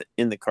certainly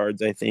within the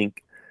cards, I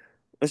think.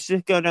 Let's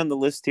just go down the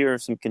list here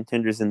of some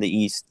contenders in the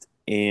East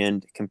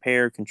and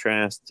compare,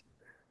 contrast.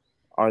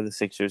 Are the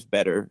Sixers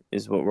better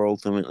is what we're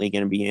ultimately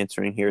going to be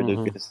answering here,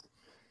 Lucas.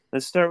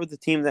 Let's start with the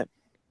team that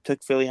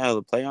took Philly out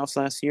of the playoffs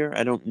last year.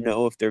 I don't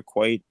know if they're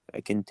quite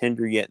a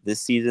contender yet this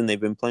season. They've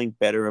been playing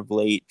better of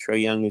late. Trae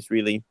Young is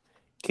really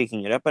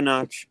kicking it up a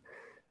notch.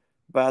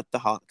 But the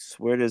Hawks,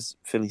 where does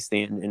Philly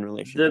stand in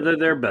relation?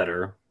 They're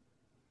better.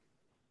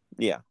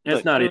 Yeah.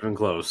 It's not even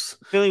close.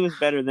 Philly was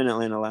better than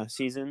Atlanta last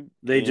season.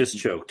 They just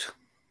choked.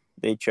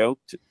 They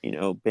choked.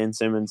 Ben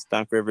Simmons,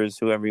 Doc Rivers,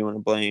 whoever you want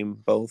to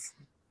blame, both.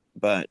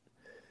 But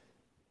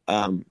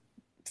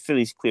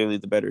Philly's clearly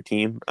the better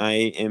team.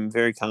 I am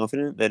very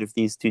confident that if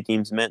these two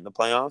teams met in the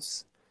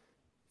playoffs,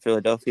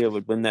 Philadelphia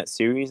would win that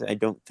series. I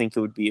don't think it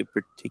would be a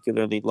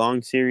particularly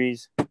long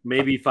series.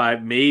 Maybe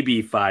five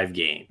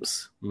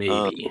games.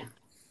 Maybe.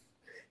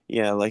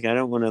 Yeah, like I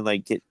don't want to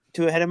like get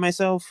too ahead of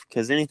myself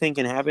because anything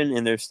can happen,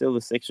 and they're still the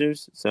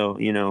Sixers. So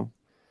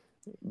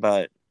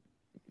but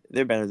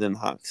they're better than the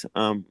Hawks.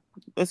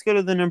 Let's go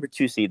to the number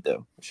 2 seed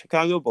though,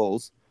 Chicago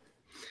Bulls.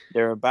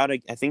 They're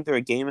I think they're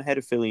a game ahead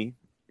of Philly,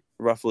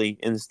 roughly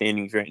in the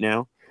standings right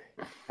now.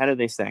 How do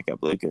they stack up,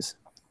 Lucas?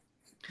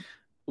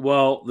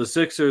 Well, the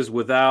Sixers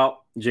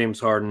without James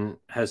Harden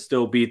has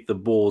still beat the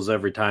Bulls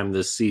every time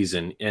this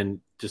season, and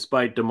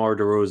despite DeMar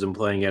DeRozan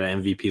playing at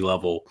an MVP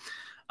level,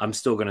 I'm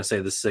still going to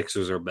say the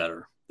Sixers are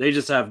better. They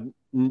just have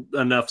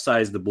enough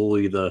size to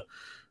bully the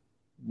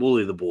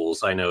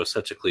Bulls. I know it's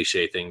such a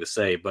cliche thing to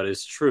say, but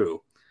it's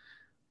true.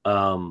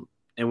 And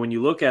when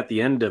you look at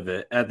the end of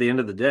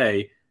the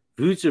day,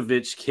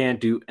 Vucevic can't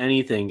do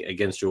anything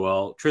against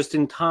Joel.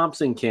 Tristan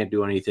Thompson can't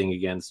do anything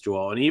against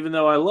Joel. And even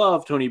though I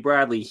love Tony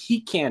Bradley, he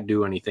can't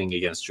do anything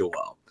against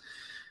Joel.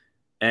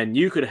 And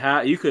you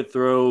could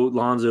throw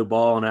Lonzo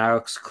Ball and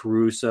Alex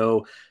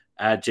Caruso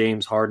at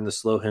James Harden to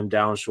slow him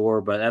down,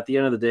 sure. But at the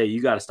end of the day,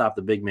 you got to stop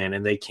the big man,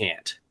 and they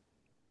can't.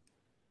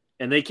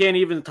 And they can't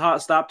even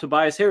stop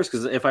Tobias Harris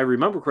because if I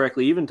remember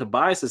correctly, even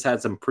Tobias has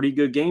had some pretty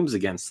good games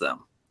against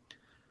them.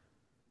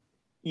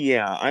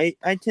 Yeah,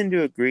 I tend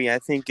to agree. I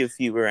think if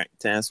you were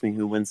to ask me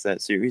who wins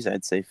that series,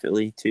 I'd say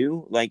Philly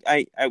too. Like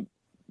the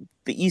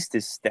East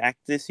is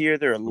stacked this year.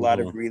 There are a lot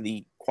of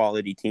really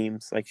quality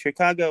teams. Like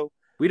Chicago.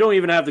 We don't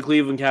even have the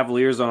Cleveland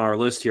Cavaliers on our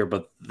list here,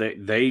 but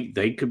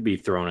they could be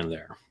thrown in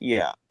there.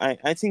 Yeah,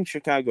 I think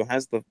Chicago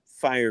has the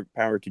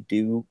firepower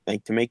to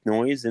make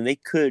noise, and they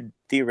could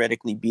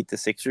theoretically beat the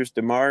Sixers.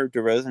 DeMar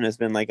DeRozan has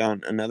been like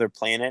on another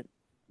planet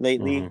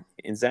lately,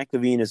 and Zach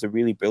LaVine is a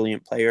really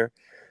brilliant player.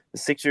 The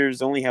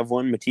Sixers only have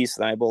one Matisse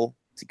Thybulle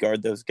to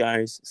guard those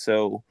guys,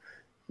 so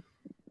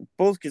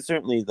both could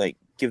certainly like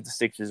give the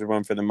Sixers a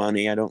run for the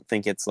money. I don't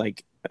think it's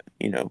like,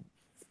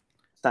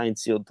 signed,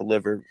 sealed,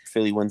 deliver.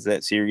 Philly wins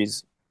that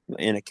series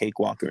in a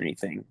cakewalk or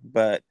anything,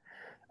 but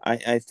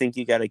I think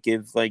you got to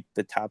give like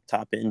the top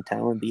end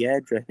talent the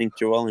edge. I think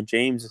Joel and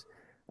James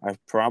are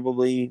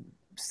probably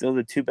still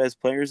the two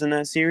best players in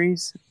that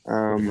series.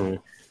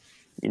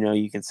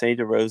 You can say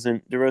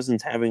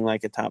DeRozan's having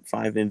like a top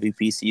 5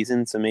 MVP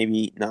season, so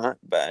maybe not,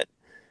 but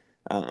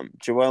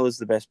Joel is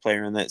the best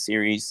player in that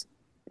series.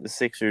 The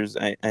Sixers,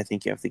 I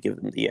think you have to give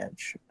them the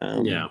edge.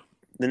 The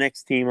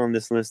next team on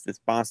this list is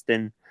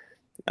Boston.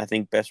 I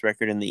think best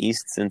record in the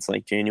East since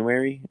like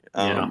January.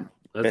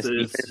 Best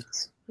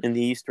defense in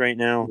the East right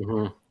now.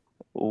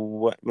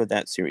 What would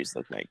that series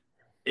look like?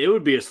 It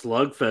would be a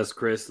slugfest,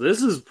 Chris.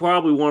 This is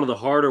probably one of the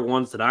harder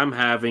ones that I'm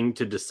having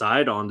to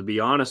decide on, to be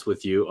honest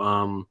with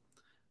you.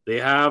 They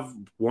have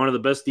one of the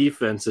best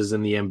defenses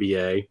in the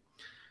NBA.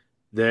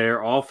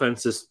 Their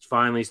offense is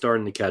finally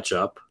starting to catch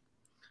up.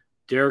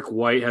 Derek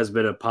White has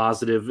been a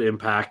positive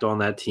impact on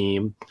that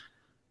team.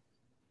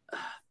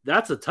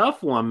 That's a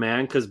tough one,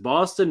 man, because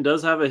Boston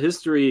does have a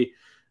history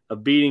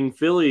of beating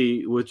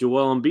Philly with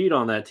Joel Embiid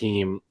on that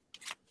team.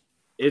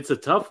 It's a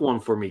tough one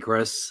for me,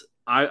 Chris.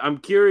 I'm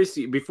curious.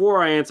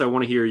 Before I answer, I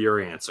want to hear your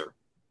answer.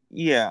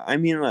 Yeah, I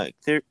mean, look,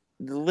 the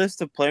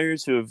list of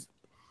players who have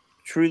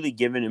truly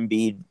given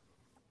Embiid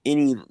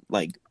any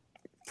like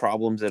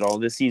problems at all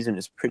this season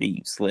is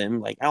pretty slim.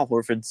 Like Al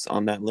Horford's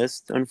on that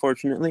list,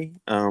 unfortunately.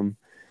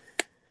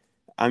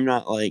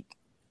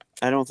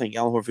 I don't think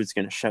Al Horford's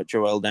going to shut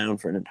Joel down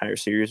for an entire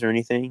series or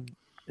anything,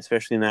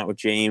 especially not with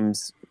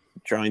James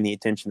drawing the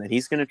attention that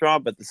he's going to draw.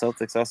 But the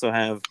Celtics also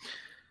have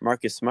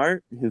Marcus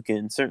Smart, who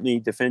can certainly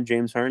defend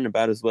James Harden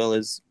about as well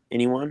as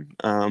anyone.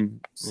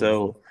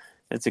 So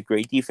that's a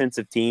great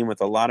defensive team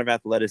with a lot of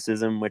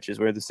athleticism, which is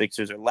where the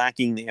Sixers are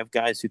lacking. They have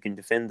guys who can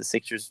defend the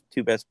Sixers'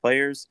 two best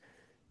players,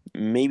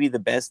 maybe the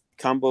best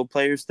combo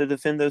players to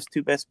defend those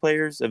two best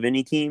players of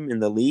any team in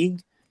the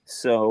league.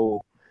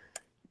 So,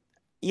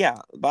 yeah,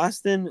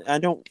 Boston, I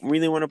don't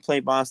really want to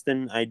play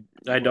Boston. I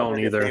don't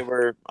either. They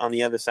were on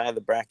the other side of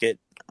the bracket.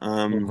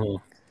 I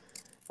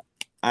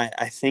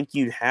think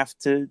you'd have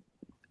to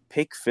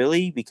pick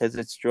Philly because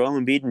it's Joel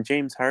Embiid and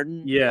James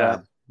Harden.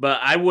 Yeah, but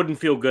I wouldn't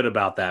feel good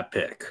about that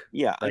pick.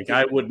 Yeah.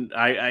 I wouldn't.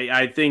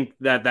 I think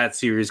that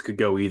series could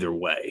go either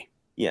way.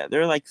 Yeah,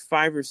 there are like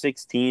 5 or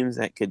 6 teams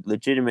that could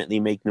legitimately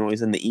make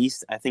noise in the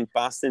East. I think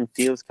Boston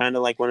feels kind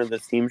of like one of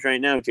those teams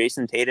right now.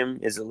 Jason Tatum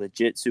is a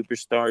legit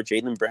superstar.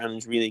 Jaylen Brown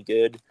is really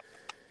good.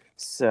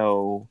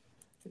 So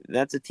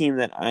that's a team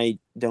that I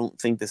don't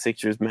think the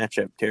Sixers match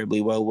up terribly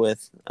well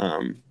with.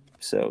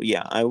 So,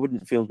 yeah, I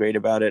wouldn't feel great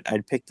about it.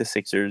 I'd pick the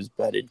Sixers,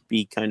 but it'd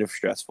be kind of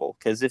stressful.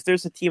 Because if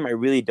there's a team I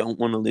really don't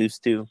want to lose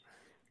to,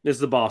 it's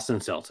the Boston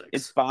Celtics.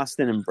 It's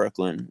Boston and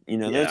Brooklyn.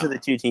 Those are the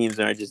two teams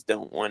that I just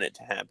don't want it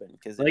to happen.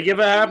 Because if it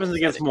happens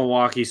against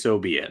Milwaukee, so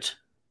be it.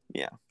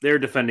 Yeah. They're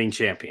defending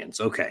champions.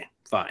 Okay,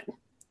 fine.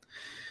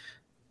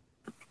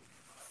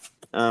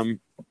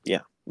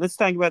 Yeah. Let's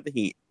talk about the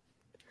Heat.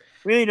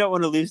 Really don't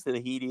want to lose to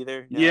the Heat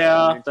either.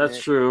 Yeah,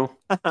 that's true.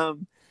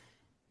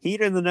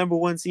 Heat are the number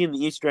 1 seed in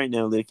the East right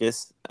now,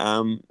 Lucas.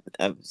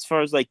 As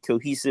far as like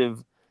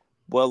cohesive,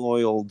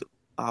 well-oiled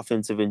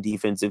offensive and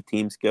defensive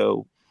teams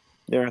go,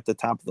 they're at the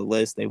top of the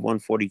list. They've won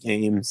 40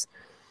 games.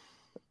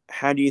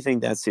 How do you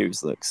think that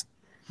series looks?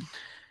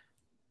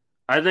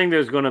 I think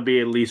there's going to be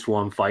at least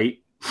one fight.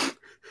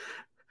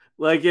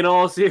 Like, in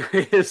all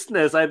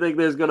seriousness, I think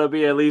there's going to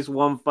be at least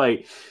one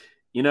fight.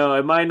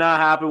 It might not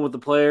happen with the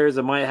players.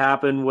 It might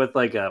happen with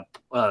like a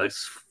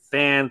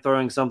fan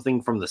throwing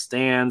something from the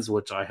stands,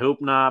 which I hope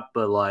not.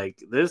 But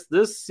like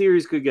this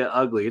series could get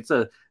ugly. It's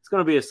going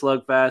to be a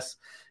slugfest.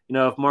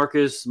 If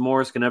Marcus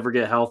Morris can ever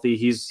get healthy,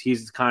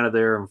 he's kind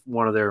of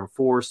one of their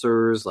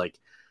enforcers. Like,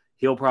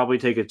 he'll probably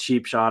take a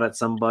cheap shot at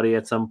somebody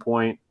at some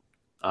point.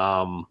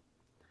 I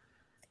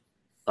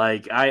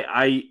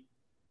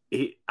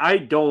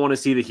don't want to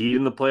see the Heat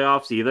in the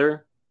playoffs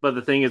either. But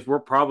the thing is, we're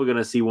probably going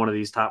to see one of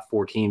these top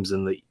 4 teams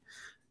in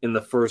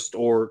the first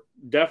or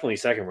definitely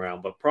second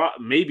round, but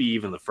maybe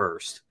even the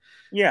first.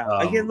 Yeah.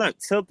 Again, look,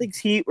 Celtics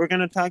Heat, we're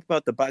going to talk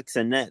about the Bucks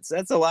and Nets.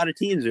 That's a lot of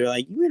teams that are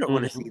like, you don't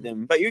want to see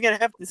them, but you're going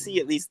to have to see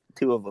at least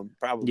 2 of them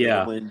probably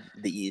to win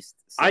the East.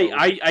 So.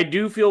 I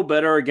do feel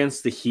better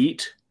against the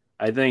Heat.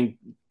 I think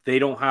they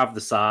don't have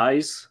the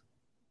size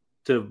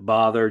to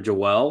bother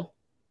Joel.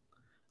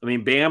 I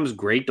mean, Bam's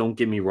great, don't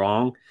get me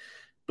wrong,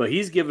 but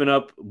he's given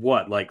up,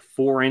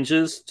 4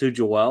 inches to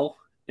Joel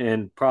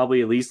and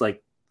probably at least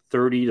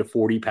 30 to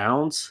 40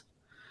 pounds.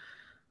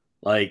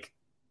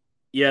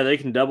 Yeah, they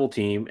can double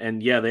team,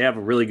 and yeah, they have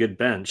a really good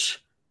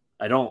bench.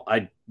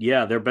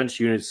 Their bench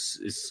unit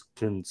is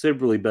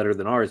considerably better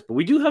than ours, but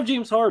we do have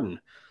James Harden,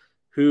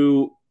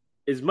 who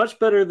is much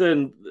better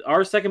than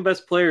our second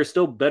best player,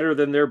 still better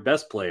than their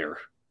best player.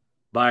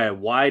 by a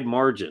wide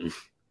margin.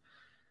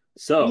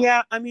 So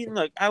yeah, I mean,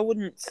 look,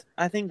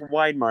 I think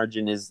wide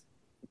margin is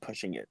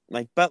pushing it.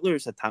 Like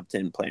Butler's a top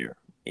 10 player,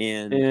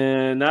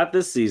 and not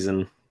this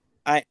season.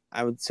 I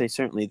would say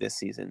certainly this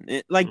season.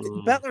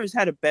 Butler's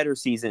had a better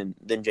season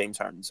than James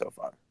Harden so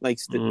far. Like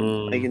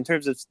in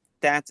terms of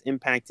stats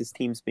impact his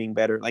teams being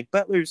better. Like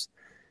Butler's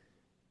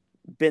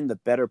been the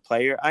better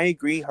player. I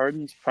agree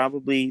Harden's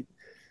probably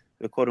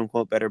the quote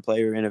unquote better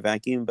player in a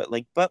vacuum, but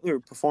like Butler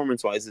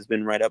performance wise has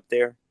been right up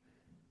there.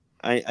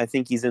 I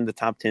think he's in the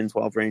top 10,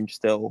 12 range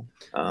still.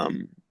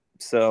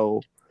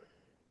 So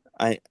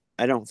I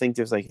don't think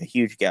there's like a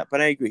huge gap,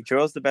 but I agree.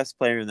 Joel's the best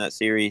player in that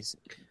series.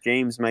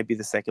 James might be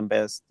the second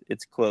best.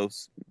 It's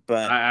close,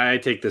 but I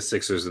take the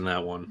Sixers in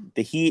that one.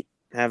 The Heat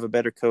have a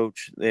better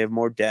coach. They have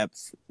more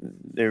depth.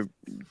 They're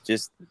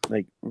just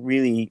like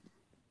really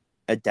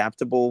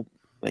adaptable,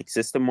 like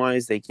system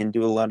wise. They can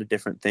do a lot of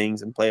different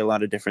things and play a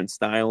lot of different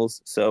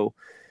styles. So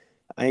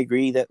I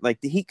agree that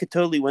like the Heat could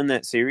totally win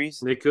that series.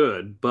 They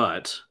could,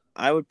 but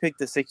I would pick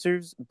the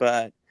Sixers,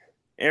 but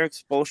Eric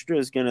Spoelstra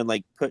is going to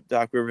like put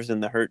Doc Rivers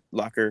in the hurt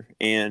locker.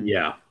 And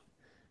yeah,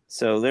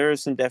 so there are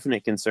some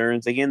definite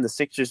concerns. Again, the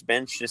Sixers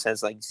bench just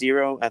has like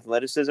zero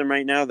athleticism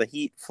right now. The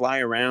Heat fly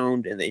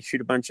around and they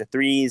shoot a bunch of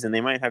threes, and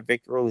they might have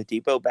Victor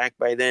Oladipo back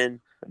by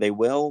then. They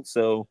will.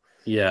 So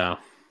yeah,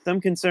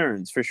 some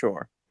concerns for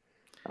sure.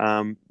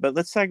 But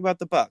let's talk about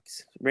the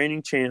Bucks,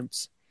 reigning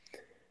champs.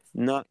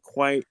 Not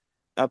quite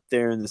up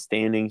there in the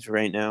standings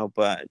right now,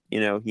 but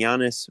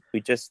Giannis.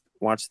 We just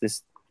watched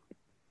this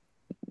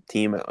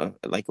team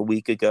like a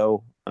week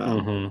ago.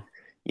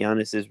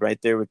 Giannis is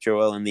right there with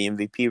Joel in the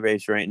MVP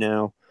race right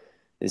now.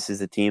 This is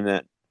a team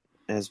that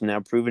has now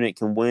proven it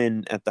can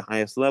win at the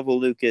highest level.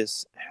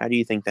 Lucas, how do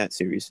you think that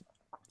series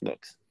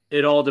looks?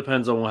 It all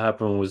depends on what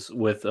happens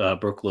with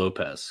Brook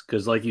Lopez,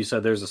 because like you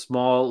said, there's a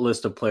small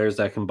list of players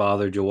that can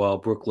bother Joel.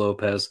 Brook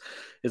Lopez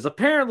is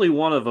apparently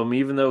one of them,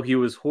 even though he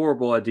was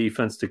horrible at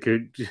defense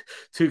to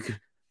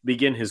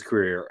begin his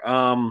career.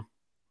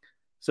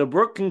 So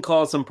Brook can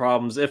cause some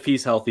problems if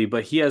he's healthy,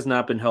 but he has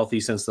not been healthy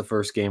since the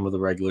first game of the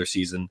regular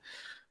season.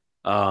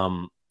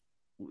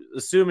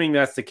 Assuming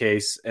that's the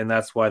case, and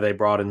that's why they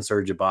brought in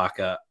Serge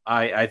Ibaka,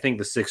 I think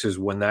the Sixers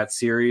win that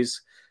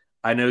series.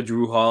 I know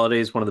Drew Holiday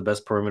is one of the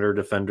best perimeter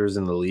defenders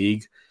in the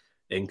league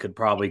and could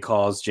probably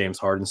cause James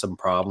Harden some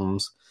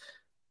problems.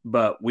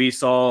 But we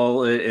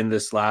saw in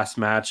this last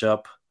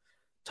matchup,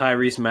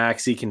 Tyrese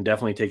Maxey can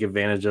definitely take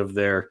advantage of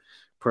their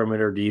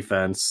perimeter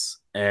defense.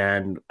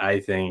 And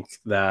I think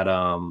that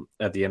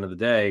at the end of the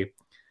day,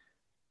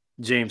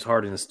 James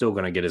Harden is still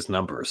going to get his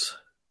numbers.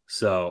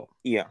 So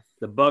yeah,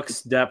 the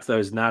Bucks' depth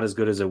is not as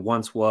good as it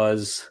once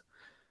was.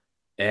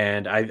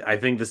 And I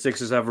think the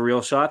Sixers have a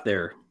real shot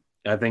there.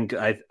 I think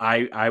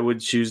I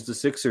would choose the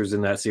Sixers in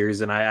that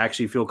series, and I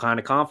actually feel kind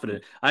of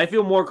confident. I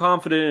feel more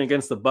confident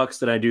against the Bucks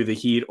than I do the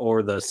Heat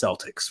or the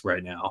Celtics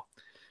right now.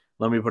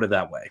 Let me put it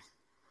that way.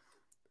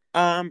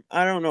 I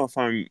don't know if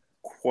I'm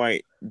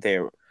quite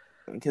there,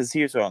 because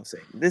here's what I'll say.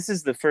 This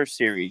is the first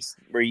series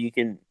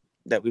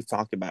that we've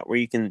talked about where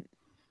you can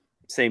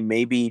say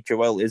maybe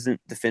Joel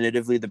isn't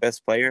definitively the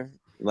best player.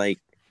 Like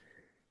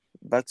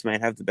Bucks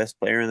might have the best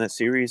player in that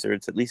series, or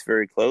it's at least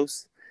very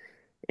close.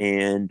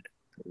 And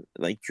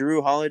like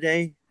Drew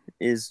Holiday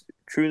is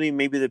truly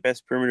maybe the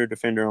best perimeter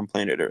defender on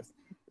planet Earth.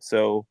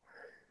 So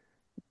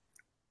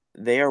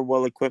they are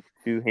well equipped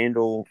to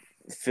handle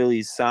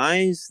Philly's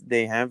size.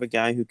 They have a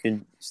guy who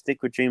can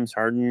stick with James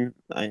Harden.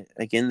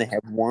 Again, they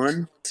have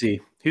one. See,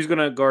 who's going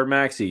to guard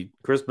Maxey?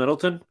 Chris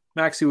Middleton?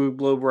 Maxey would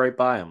blow right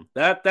by him.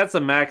 That's a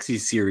Maxey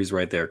series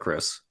right there,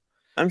 Chris.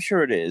 I'm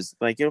sure it is.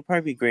 Like, it'll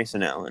probably be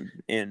Grayson Allen.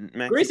 And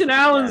Grayson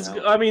Allen's,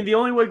 I mean, the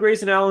only way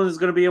Grayson Allen is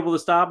going to be able to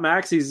stop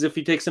Maxey is if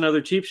he takes another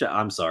cheap shot.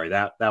 I'm sorry,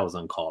 that was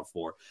uncalled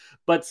for.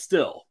 But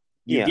still,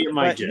 you get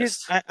my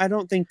gist. I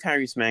don't think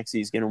Tyrese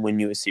Maxey is going to win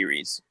you a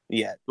series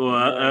yet.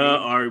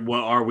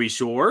 Are we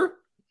sure?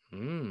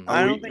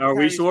 Are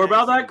we sure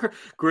about that,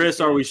 Chris?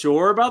 Are we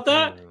sure about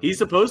that? He's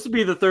supposed to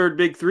be the third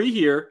big three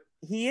here.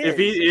 He is.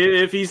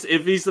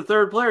 If he's the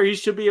third player, he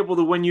should be able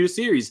to win you a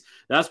series.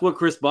 That's what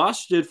Chris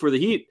Bosh did for the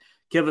Heat.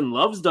 Kevin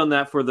Love's done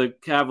that for the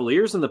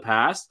Cavaliers in the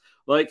past.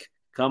 Like,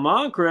 come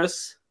on,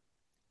 Chris.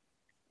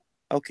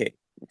 Okay,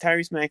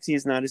 Tyrese Maxey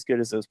is not as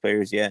good as those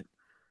players yet.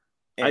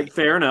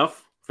 Fair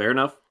enough.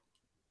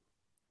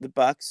 The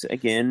Bucks,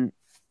 again,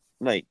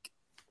 like,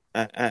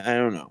 I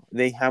don't know.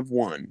 They have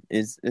one,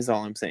 is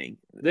all I'm saying.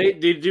 They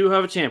do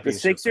have a championship.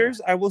 The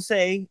Sixers, I will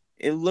say,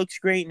 it looks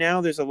great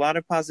now. There's a lot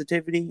of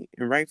positivity,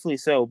 and rightfully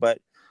so. But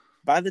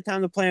by the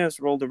time the playoffs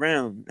have rolled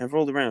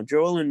around,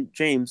 Joel and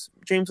James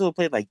will have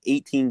played like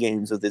 18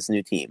 games with this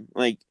new team.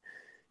 Like,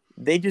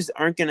 they just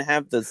aren't going to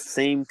have the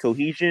same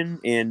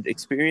cohesion and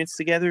experience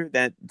together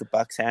that the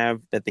Bucks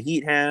have, that the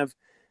Heat have,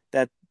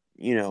 that,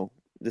 the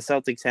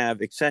Celtics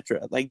have,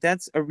 etc. Like,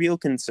 that's a real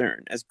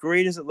concern. As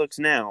great as it looks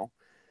now,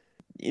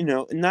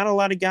 not a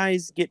lot of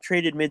guys get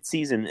traded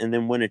mid-season and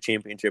then win a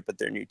championship with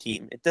their new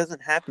team. It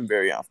doesn't happen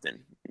very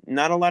often.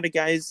 Not a lot of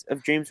guys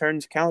of James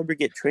Harden's caliber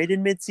get traded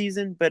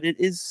mid-season, but it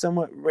is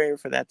somewhat rare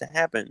for that to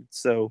happen.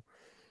 So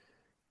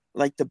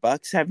like the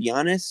Bucks have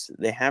Giannis.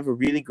 They have a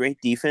really great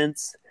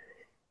defense,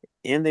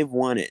 and they've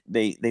won it.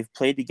 They've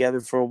played together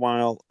for a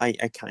while. I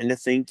kind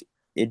of think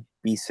it'd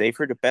be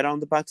safer to bet on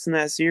the Bucks in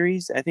that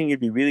series. I think it'd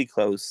be really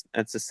close.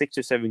 That's a 6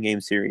 or 7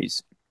 game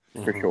series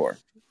for sure.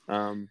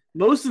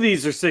 Most of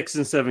these are 6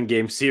 and 7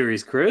 game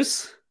series,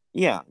 Chris.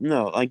 Yeah,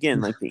 no,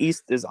 again, like the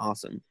East is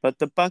awesome, but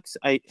the Bucks,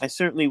 I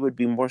certainly would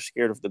be more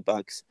scared of the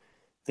Bucks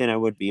than I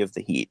would be of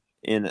the Heat,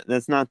 and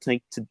that's not to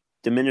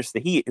diminish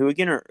the Heat, who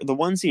again are the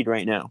 1 seed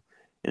right now,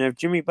 and have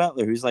Jimmy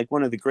Butler, who's like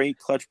one of the great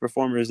clutch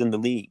performers in the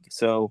league.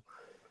 So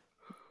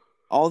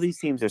all these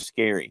teams are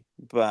scary,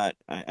 but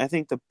I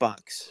think the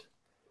Bucks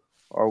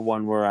are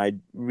one where I'd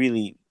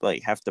really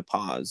like have to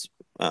pause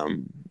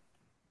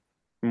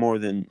more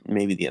than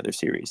maybe the other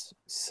series.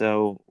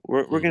 So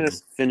we're gonna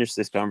finish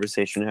this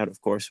conversation out,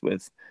 of course,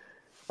 with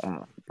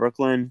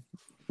Brooklyn.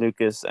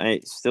 Lucas,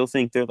 I still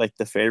think they're like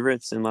the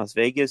favorites in Las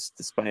Vegas,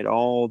 despite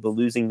all the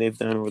losing they've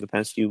done over the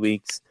past few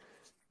weeks.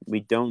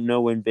 We don't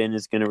know when Ben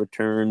is going to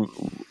return.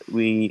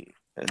 We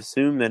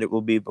assume that it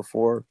will be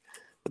before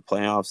the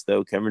playoffs,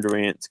 though. Kevin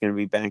Durant's going to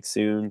be back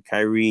soon.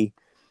 Kyrie,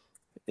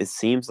 it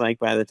seems like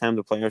by the time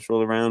the playoffs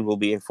roll around, will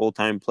be a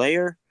full-time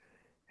player.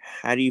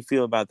 How do you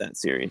feel about that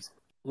series?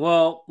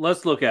 Well,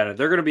 let's look at it.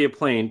 They're going to be a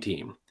playing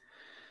team.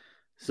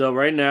 So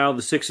right now,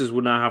 the Sixers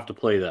would not have to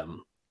play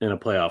them in a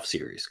playoff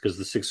series because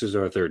the Sixers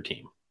are a third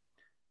team.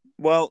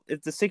 Well,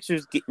 if the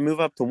Sixers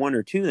move up to 1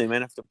 or 2, they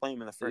might have to play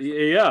them in the first.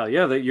 Yeah,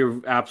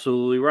 you're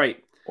absolutely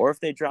right. Or if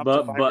they drop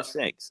to 5 or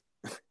 6.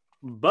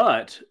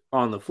 But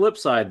on the flip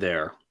side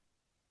there,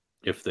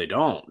 if they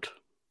don't,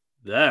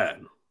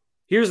 then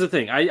here's the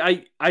thing.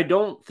 I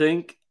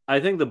think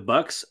the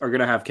Bucks are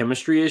going to have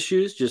chemistry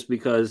issues just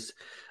because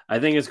I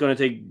think it's going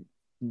to take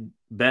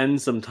Ben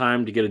some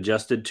time to get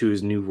adjusted to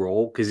his new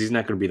role because he's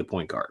not going to be the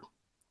point guard.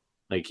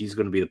 Like, he's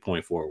going to be the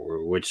point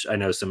forward, which I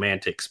know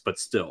semantics, but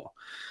still.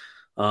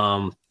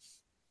 I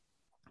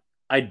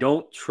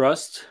don't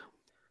trust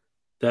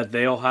that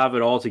they'll have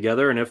it all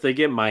together. And if they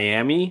get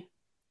Miami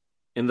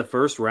in the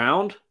first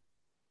round,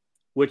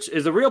 which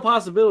is a real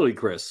possibility,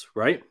 Chris,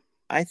 right?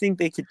 I think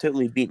they could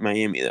totally beat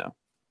Miami, though.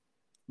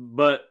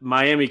 But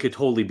Miami could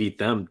totally beat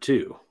them,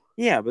 too.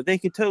 Yeah, but they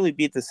could totally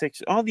beat the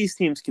Sixers. All these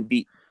teams could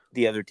beat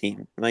the other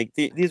team. Like,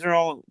 these are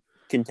all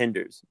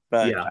contenders.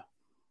 But yeah.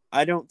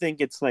 I don't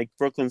think it's like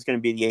Brooklyn's going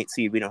to be the 8th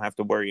seed. We don't have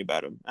to worry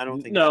about them. I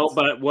don't think. No,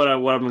 but what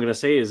I'm going to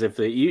say is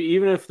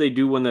even if they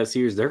do win that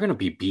series, they're going to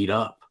be beat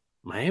up.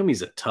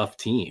 Miami's a tough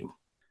team.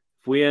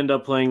 If we end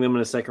up playing them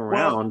in a second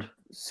round.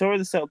 So are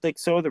the Celtics.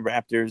 So are the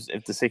Raptors.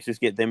 If the Sixers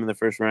get them in the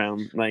first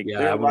round,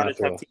 there are a lot of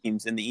tough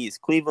teams in the East.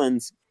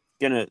 Cleveland's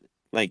going to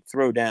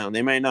throw down.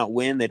 They might not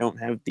win. They don't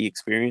have the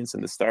experience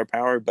and the star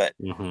power, but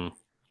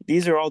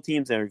these are all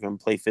teams that are going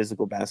to play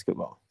physical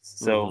basketball.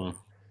 So,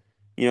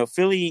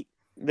 Philly,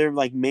 their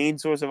main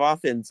source of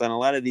offense on a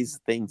lot of these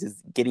things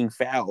is getting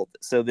fouled.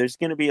 So there's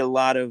going to be a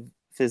lot of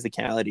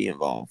physicality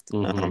involved.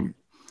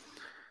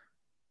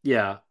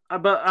 Yeah,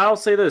 but I'll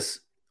say this.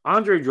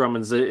 Andre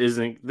Drummond's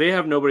isn't. They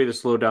have nobody to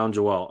slow down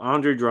Joel.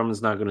 Andre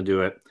Drummond's not going to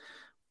do it.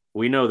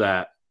 We know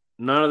that.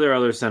 None of their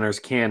other centers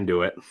can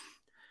do it.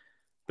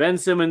 Ben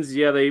Simmons,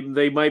 yeah,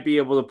 they might be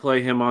able to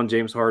play him on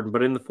James Harden,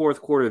 but in the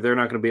fourth quarter, they're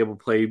not going to be able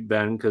to play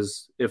Ben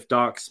because if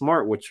Doc's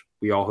smart, which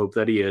we all hope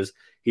that he is,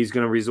 he's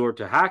going to resort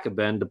to hack a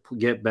Ben to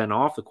get Ben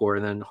off the court,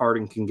 and then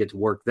Harden can get to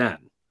work then.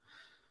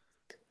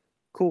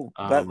 Cool.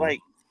 But,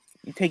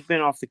 you take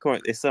Ben off the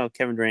court, they still have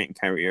Kevin Durant and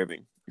Kyrie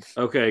Irving.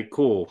 Okay,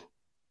 cool.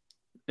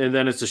 And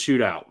then it's a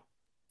shootout.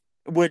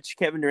 Which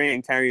Kevin Durant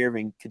and Kyrie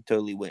Irving could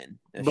totally win.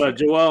 But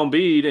Joel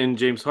Embiid and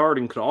James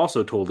Harden could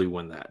also totally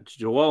win that.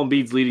 Joel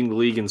Embiid's leading the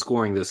league in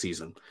scoring this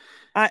season.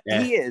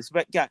 He is,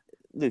 but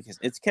Lucas,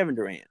 it's Kevin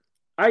Durant.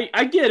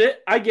 I get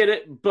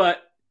it,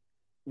 but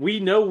we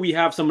know we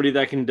have somebody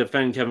that can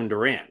defend Kevin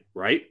Durant,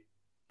 right?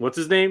 What's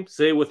his name?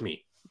 Say it with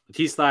me.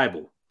 Matisse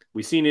Thybulle.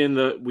 We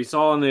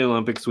saw in the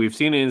Olympics. We've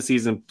seen it in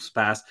seasons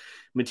past.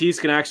 Matisse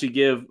can actually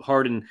give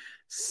Harden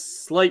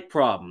slight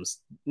problems.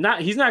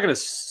 He's not going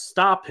to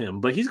stop him,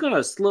 but he's going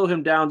to slow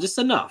him down just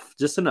enough.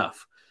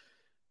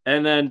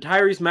 And then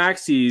Tyrese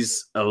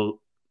Maxey's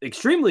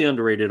extremely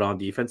underrated on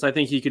defense. I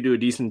think he could do a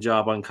decent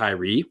job on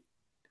Kyrie.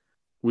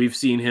 We've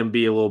seen him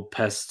be a little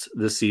pest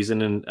this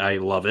season, and I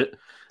love it.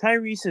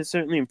 Tyrese has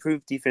certainly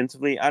improved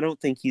defensively. I don't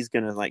think he's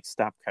going to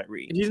stop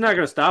Kyrie. He's not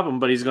going to stop him,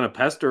 but he's going to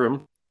pester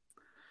him.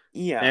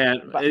 Yeah,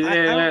 but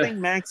I don't think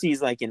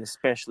Maxey's an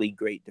especially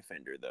great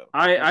defender, though.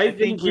 I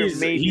think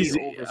he's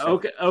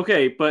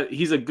okay, but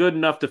he's a good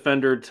enough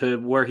defender to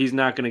where he's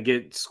not going to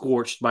get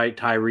scorched by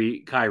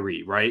Kyrie,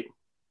 right?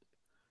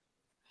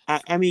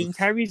 I mean,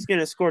 Kyrie's going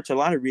to scorch a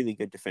lot of really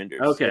good defenders.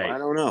 Okay, so I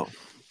don't know.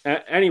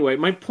 Anyway,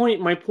 my point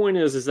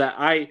is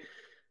that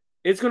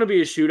it's going to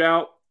be a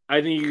shootout.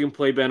 I think you can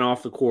play Ben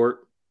off the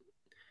court.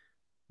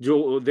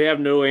 They have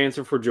no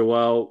answer for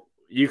Joel.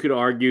 You could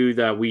argue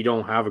that we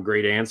don't have a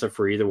great answer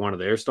for either one of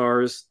their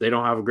stars. They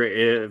don't have a great.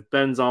 If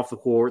Ben's off the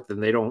court,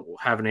 then they don't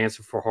have an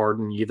answer for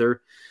Harden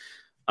either.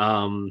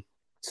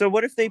 So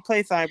what if they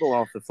play Thybulle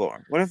off the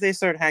floor? What if they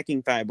start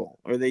hacking Thybulle,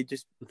 or they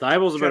just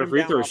Thybulle's a better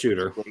free throw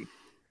shooter.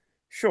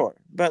 Sure,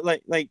 but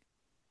like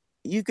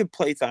you could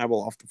play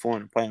Thibault off the floor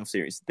in a playoff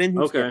series. Then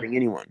who's stopping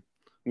anyone?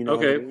 You know.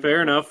 Okay,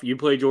 fair enough. You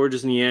play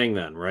Georges Niang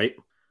then, right?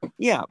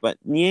 Yeah, but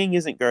Niang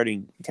isn't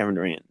guarding Kevin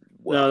Durant.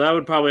 Well. No, that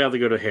would probably have to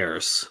go to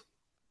Harris,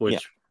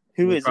 which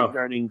who isn't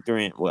guarding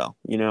Durant well,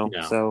 you know?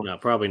 No,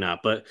 probably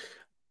not. But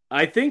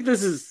I think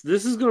this is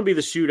going to be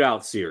the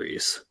shootout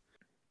series.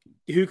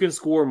 Who can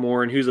score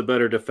more and who's a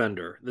better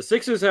defender? The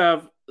Sixers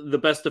have the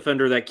best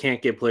defender that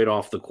can't get played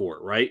off the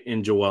court, right?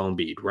 In Joel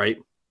Embiid, right?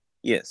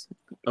 Yes.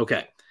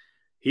 Okay.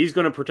 He's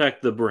going to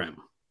protect the brim.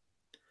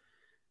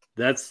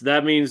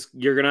 That means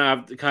you're going to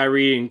have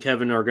Kyrie and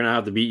Kevin are going to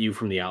have to beat you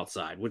from the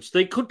outside, which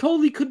they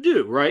totally could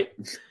do, right?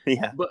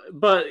 Yeah.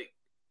 But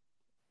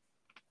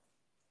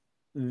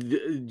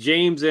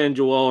James and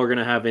Joel are going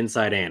to have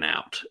inside and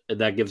out.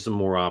 That gives them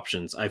more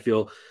options. I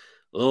feel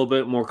a little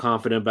bit more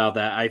confident about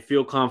that. I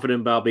feel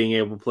confident about being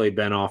able to play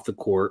Ben off the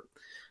court.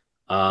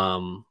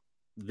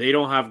 They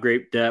don't have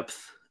great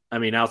depth. I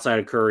mean, outside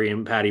of Curry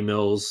and Patty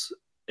Mills,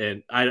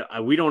 and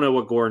we don't know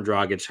what Goran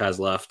Dragic has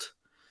left.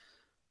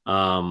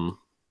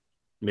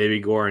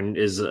 Maybe Goran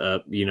is,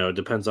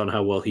 depends on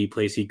how well he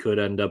plays. He could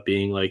end up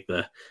being like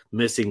the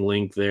missing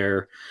link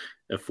there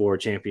for a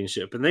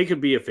championship, and they could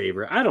be a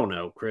favorite. I don't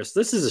know, Chris.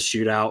 This is a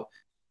shootout.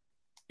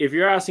 If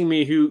you're asking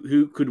me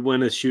who could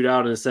win a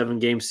shootout in a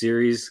 7-game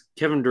series,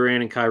 Kevin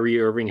Durant and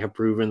Kyrie Irving have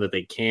proven that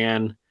they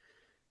can.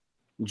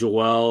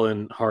 Joel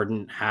and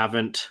Harden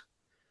haven't.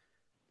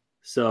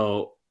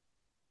 So,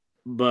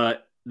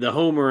 but the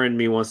homer in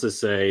me wants to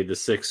say the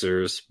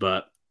Sixers,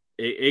 but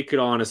it could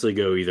honestly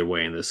go either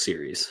way in this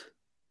series.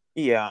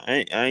 Yeah,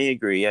 I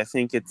agree. I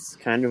think it's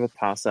kind of a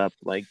toss-up.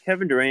 Like,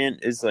 Kevin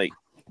Durant is, like,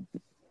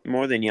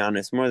 more than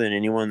Giannis, more than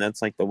anyone,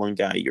 that's, like, the one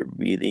guy you're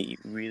really,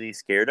 really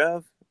scared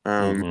of.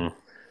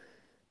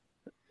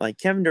 Like,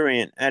 Kevin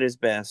Durant, at his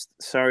best,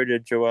 sorry to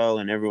Joel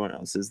and everyone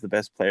else, is the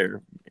best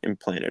player in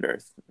planet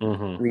Earth.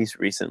 At least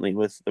recently,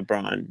 with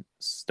LeBron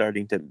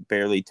starting to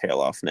barely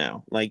tail off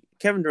now. Like,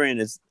 Kevin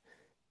Durant is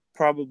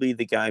probably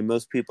the guy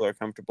most people are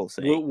comfortable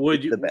saying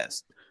the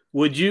best.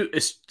 Would you,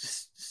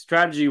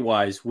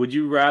 strategy-wise, would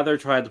you rather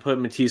try to put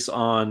Matisse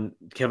on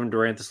Kevin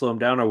Durant to slow him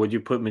down, or would you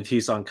put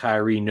Matisse on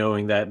Kyrie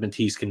knowing that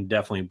Matisse can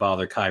definitely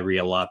bother Kyrie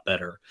a lot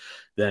better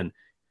than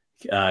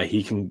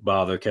he can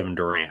bother Kevin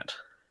Durant?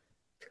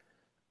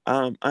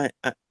 I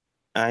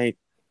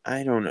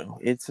don't know.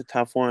 It's a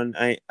tough one.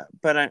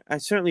 But I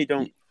certainly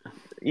don't,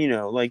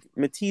 like,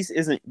 Matisse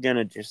isn't going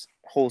to just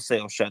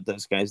wholesale shut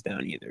those guys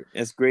down either,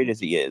 as great as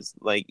he is.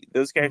 Like,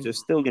 those guys are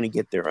still going to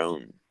get their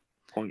own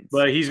points.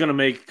 But he's going to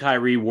make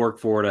Kyrie work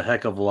for it a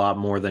heck of a lot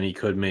more than he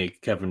could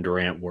make Kevin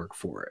Durant work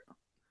for it.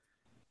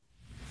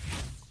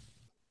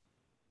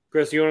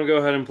 Chris, you want to go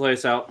ahead and play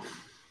us out?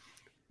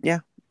 Yeah.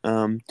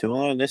 To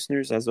all our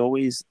listeners, as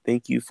always,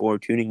 thank you for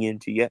tuning in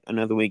to yet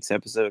another week's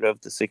episode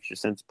of the Sixer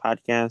Sense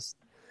podcast.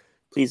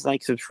 Please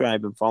like,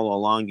 subscribe, and follow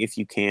along if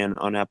you can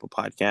on Apple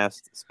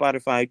Podcasts,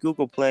 Spotify,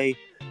 Google Play,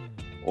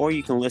 or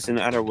you can listen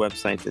at our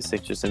website,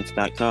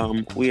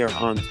 thesixersense.com. We are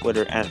on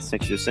Twitter at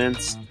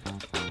SixerSense.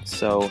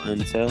 So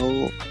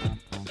until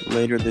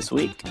later this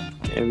week,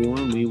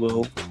 everyone, we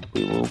will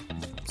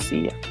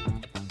see ya.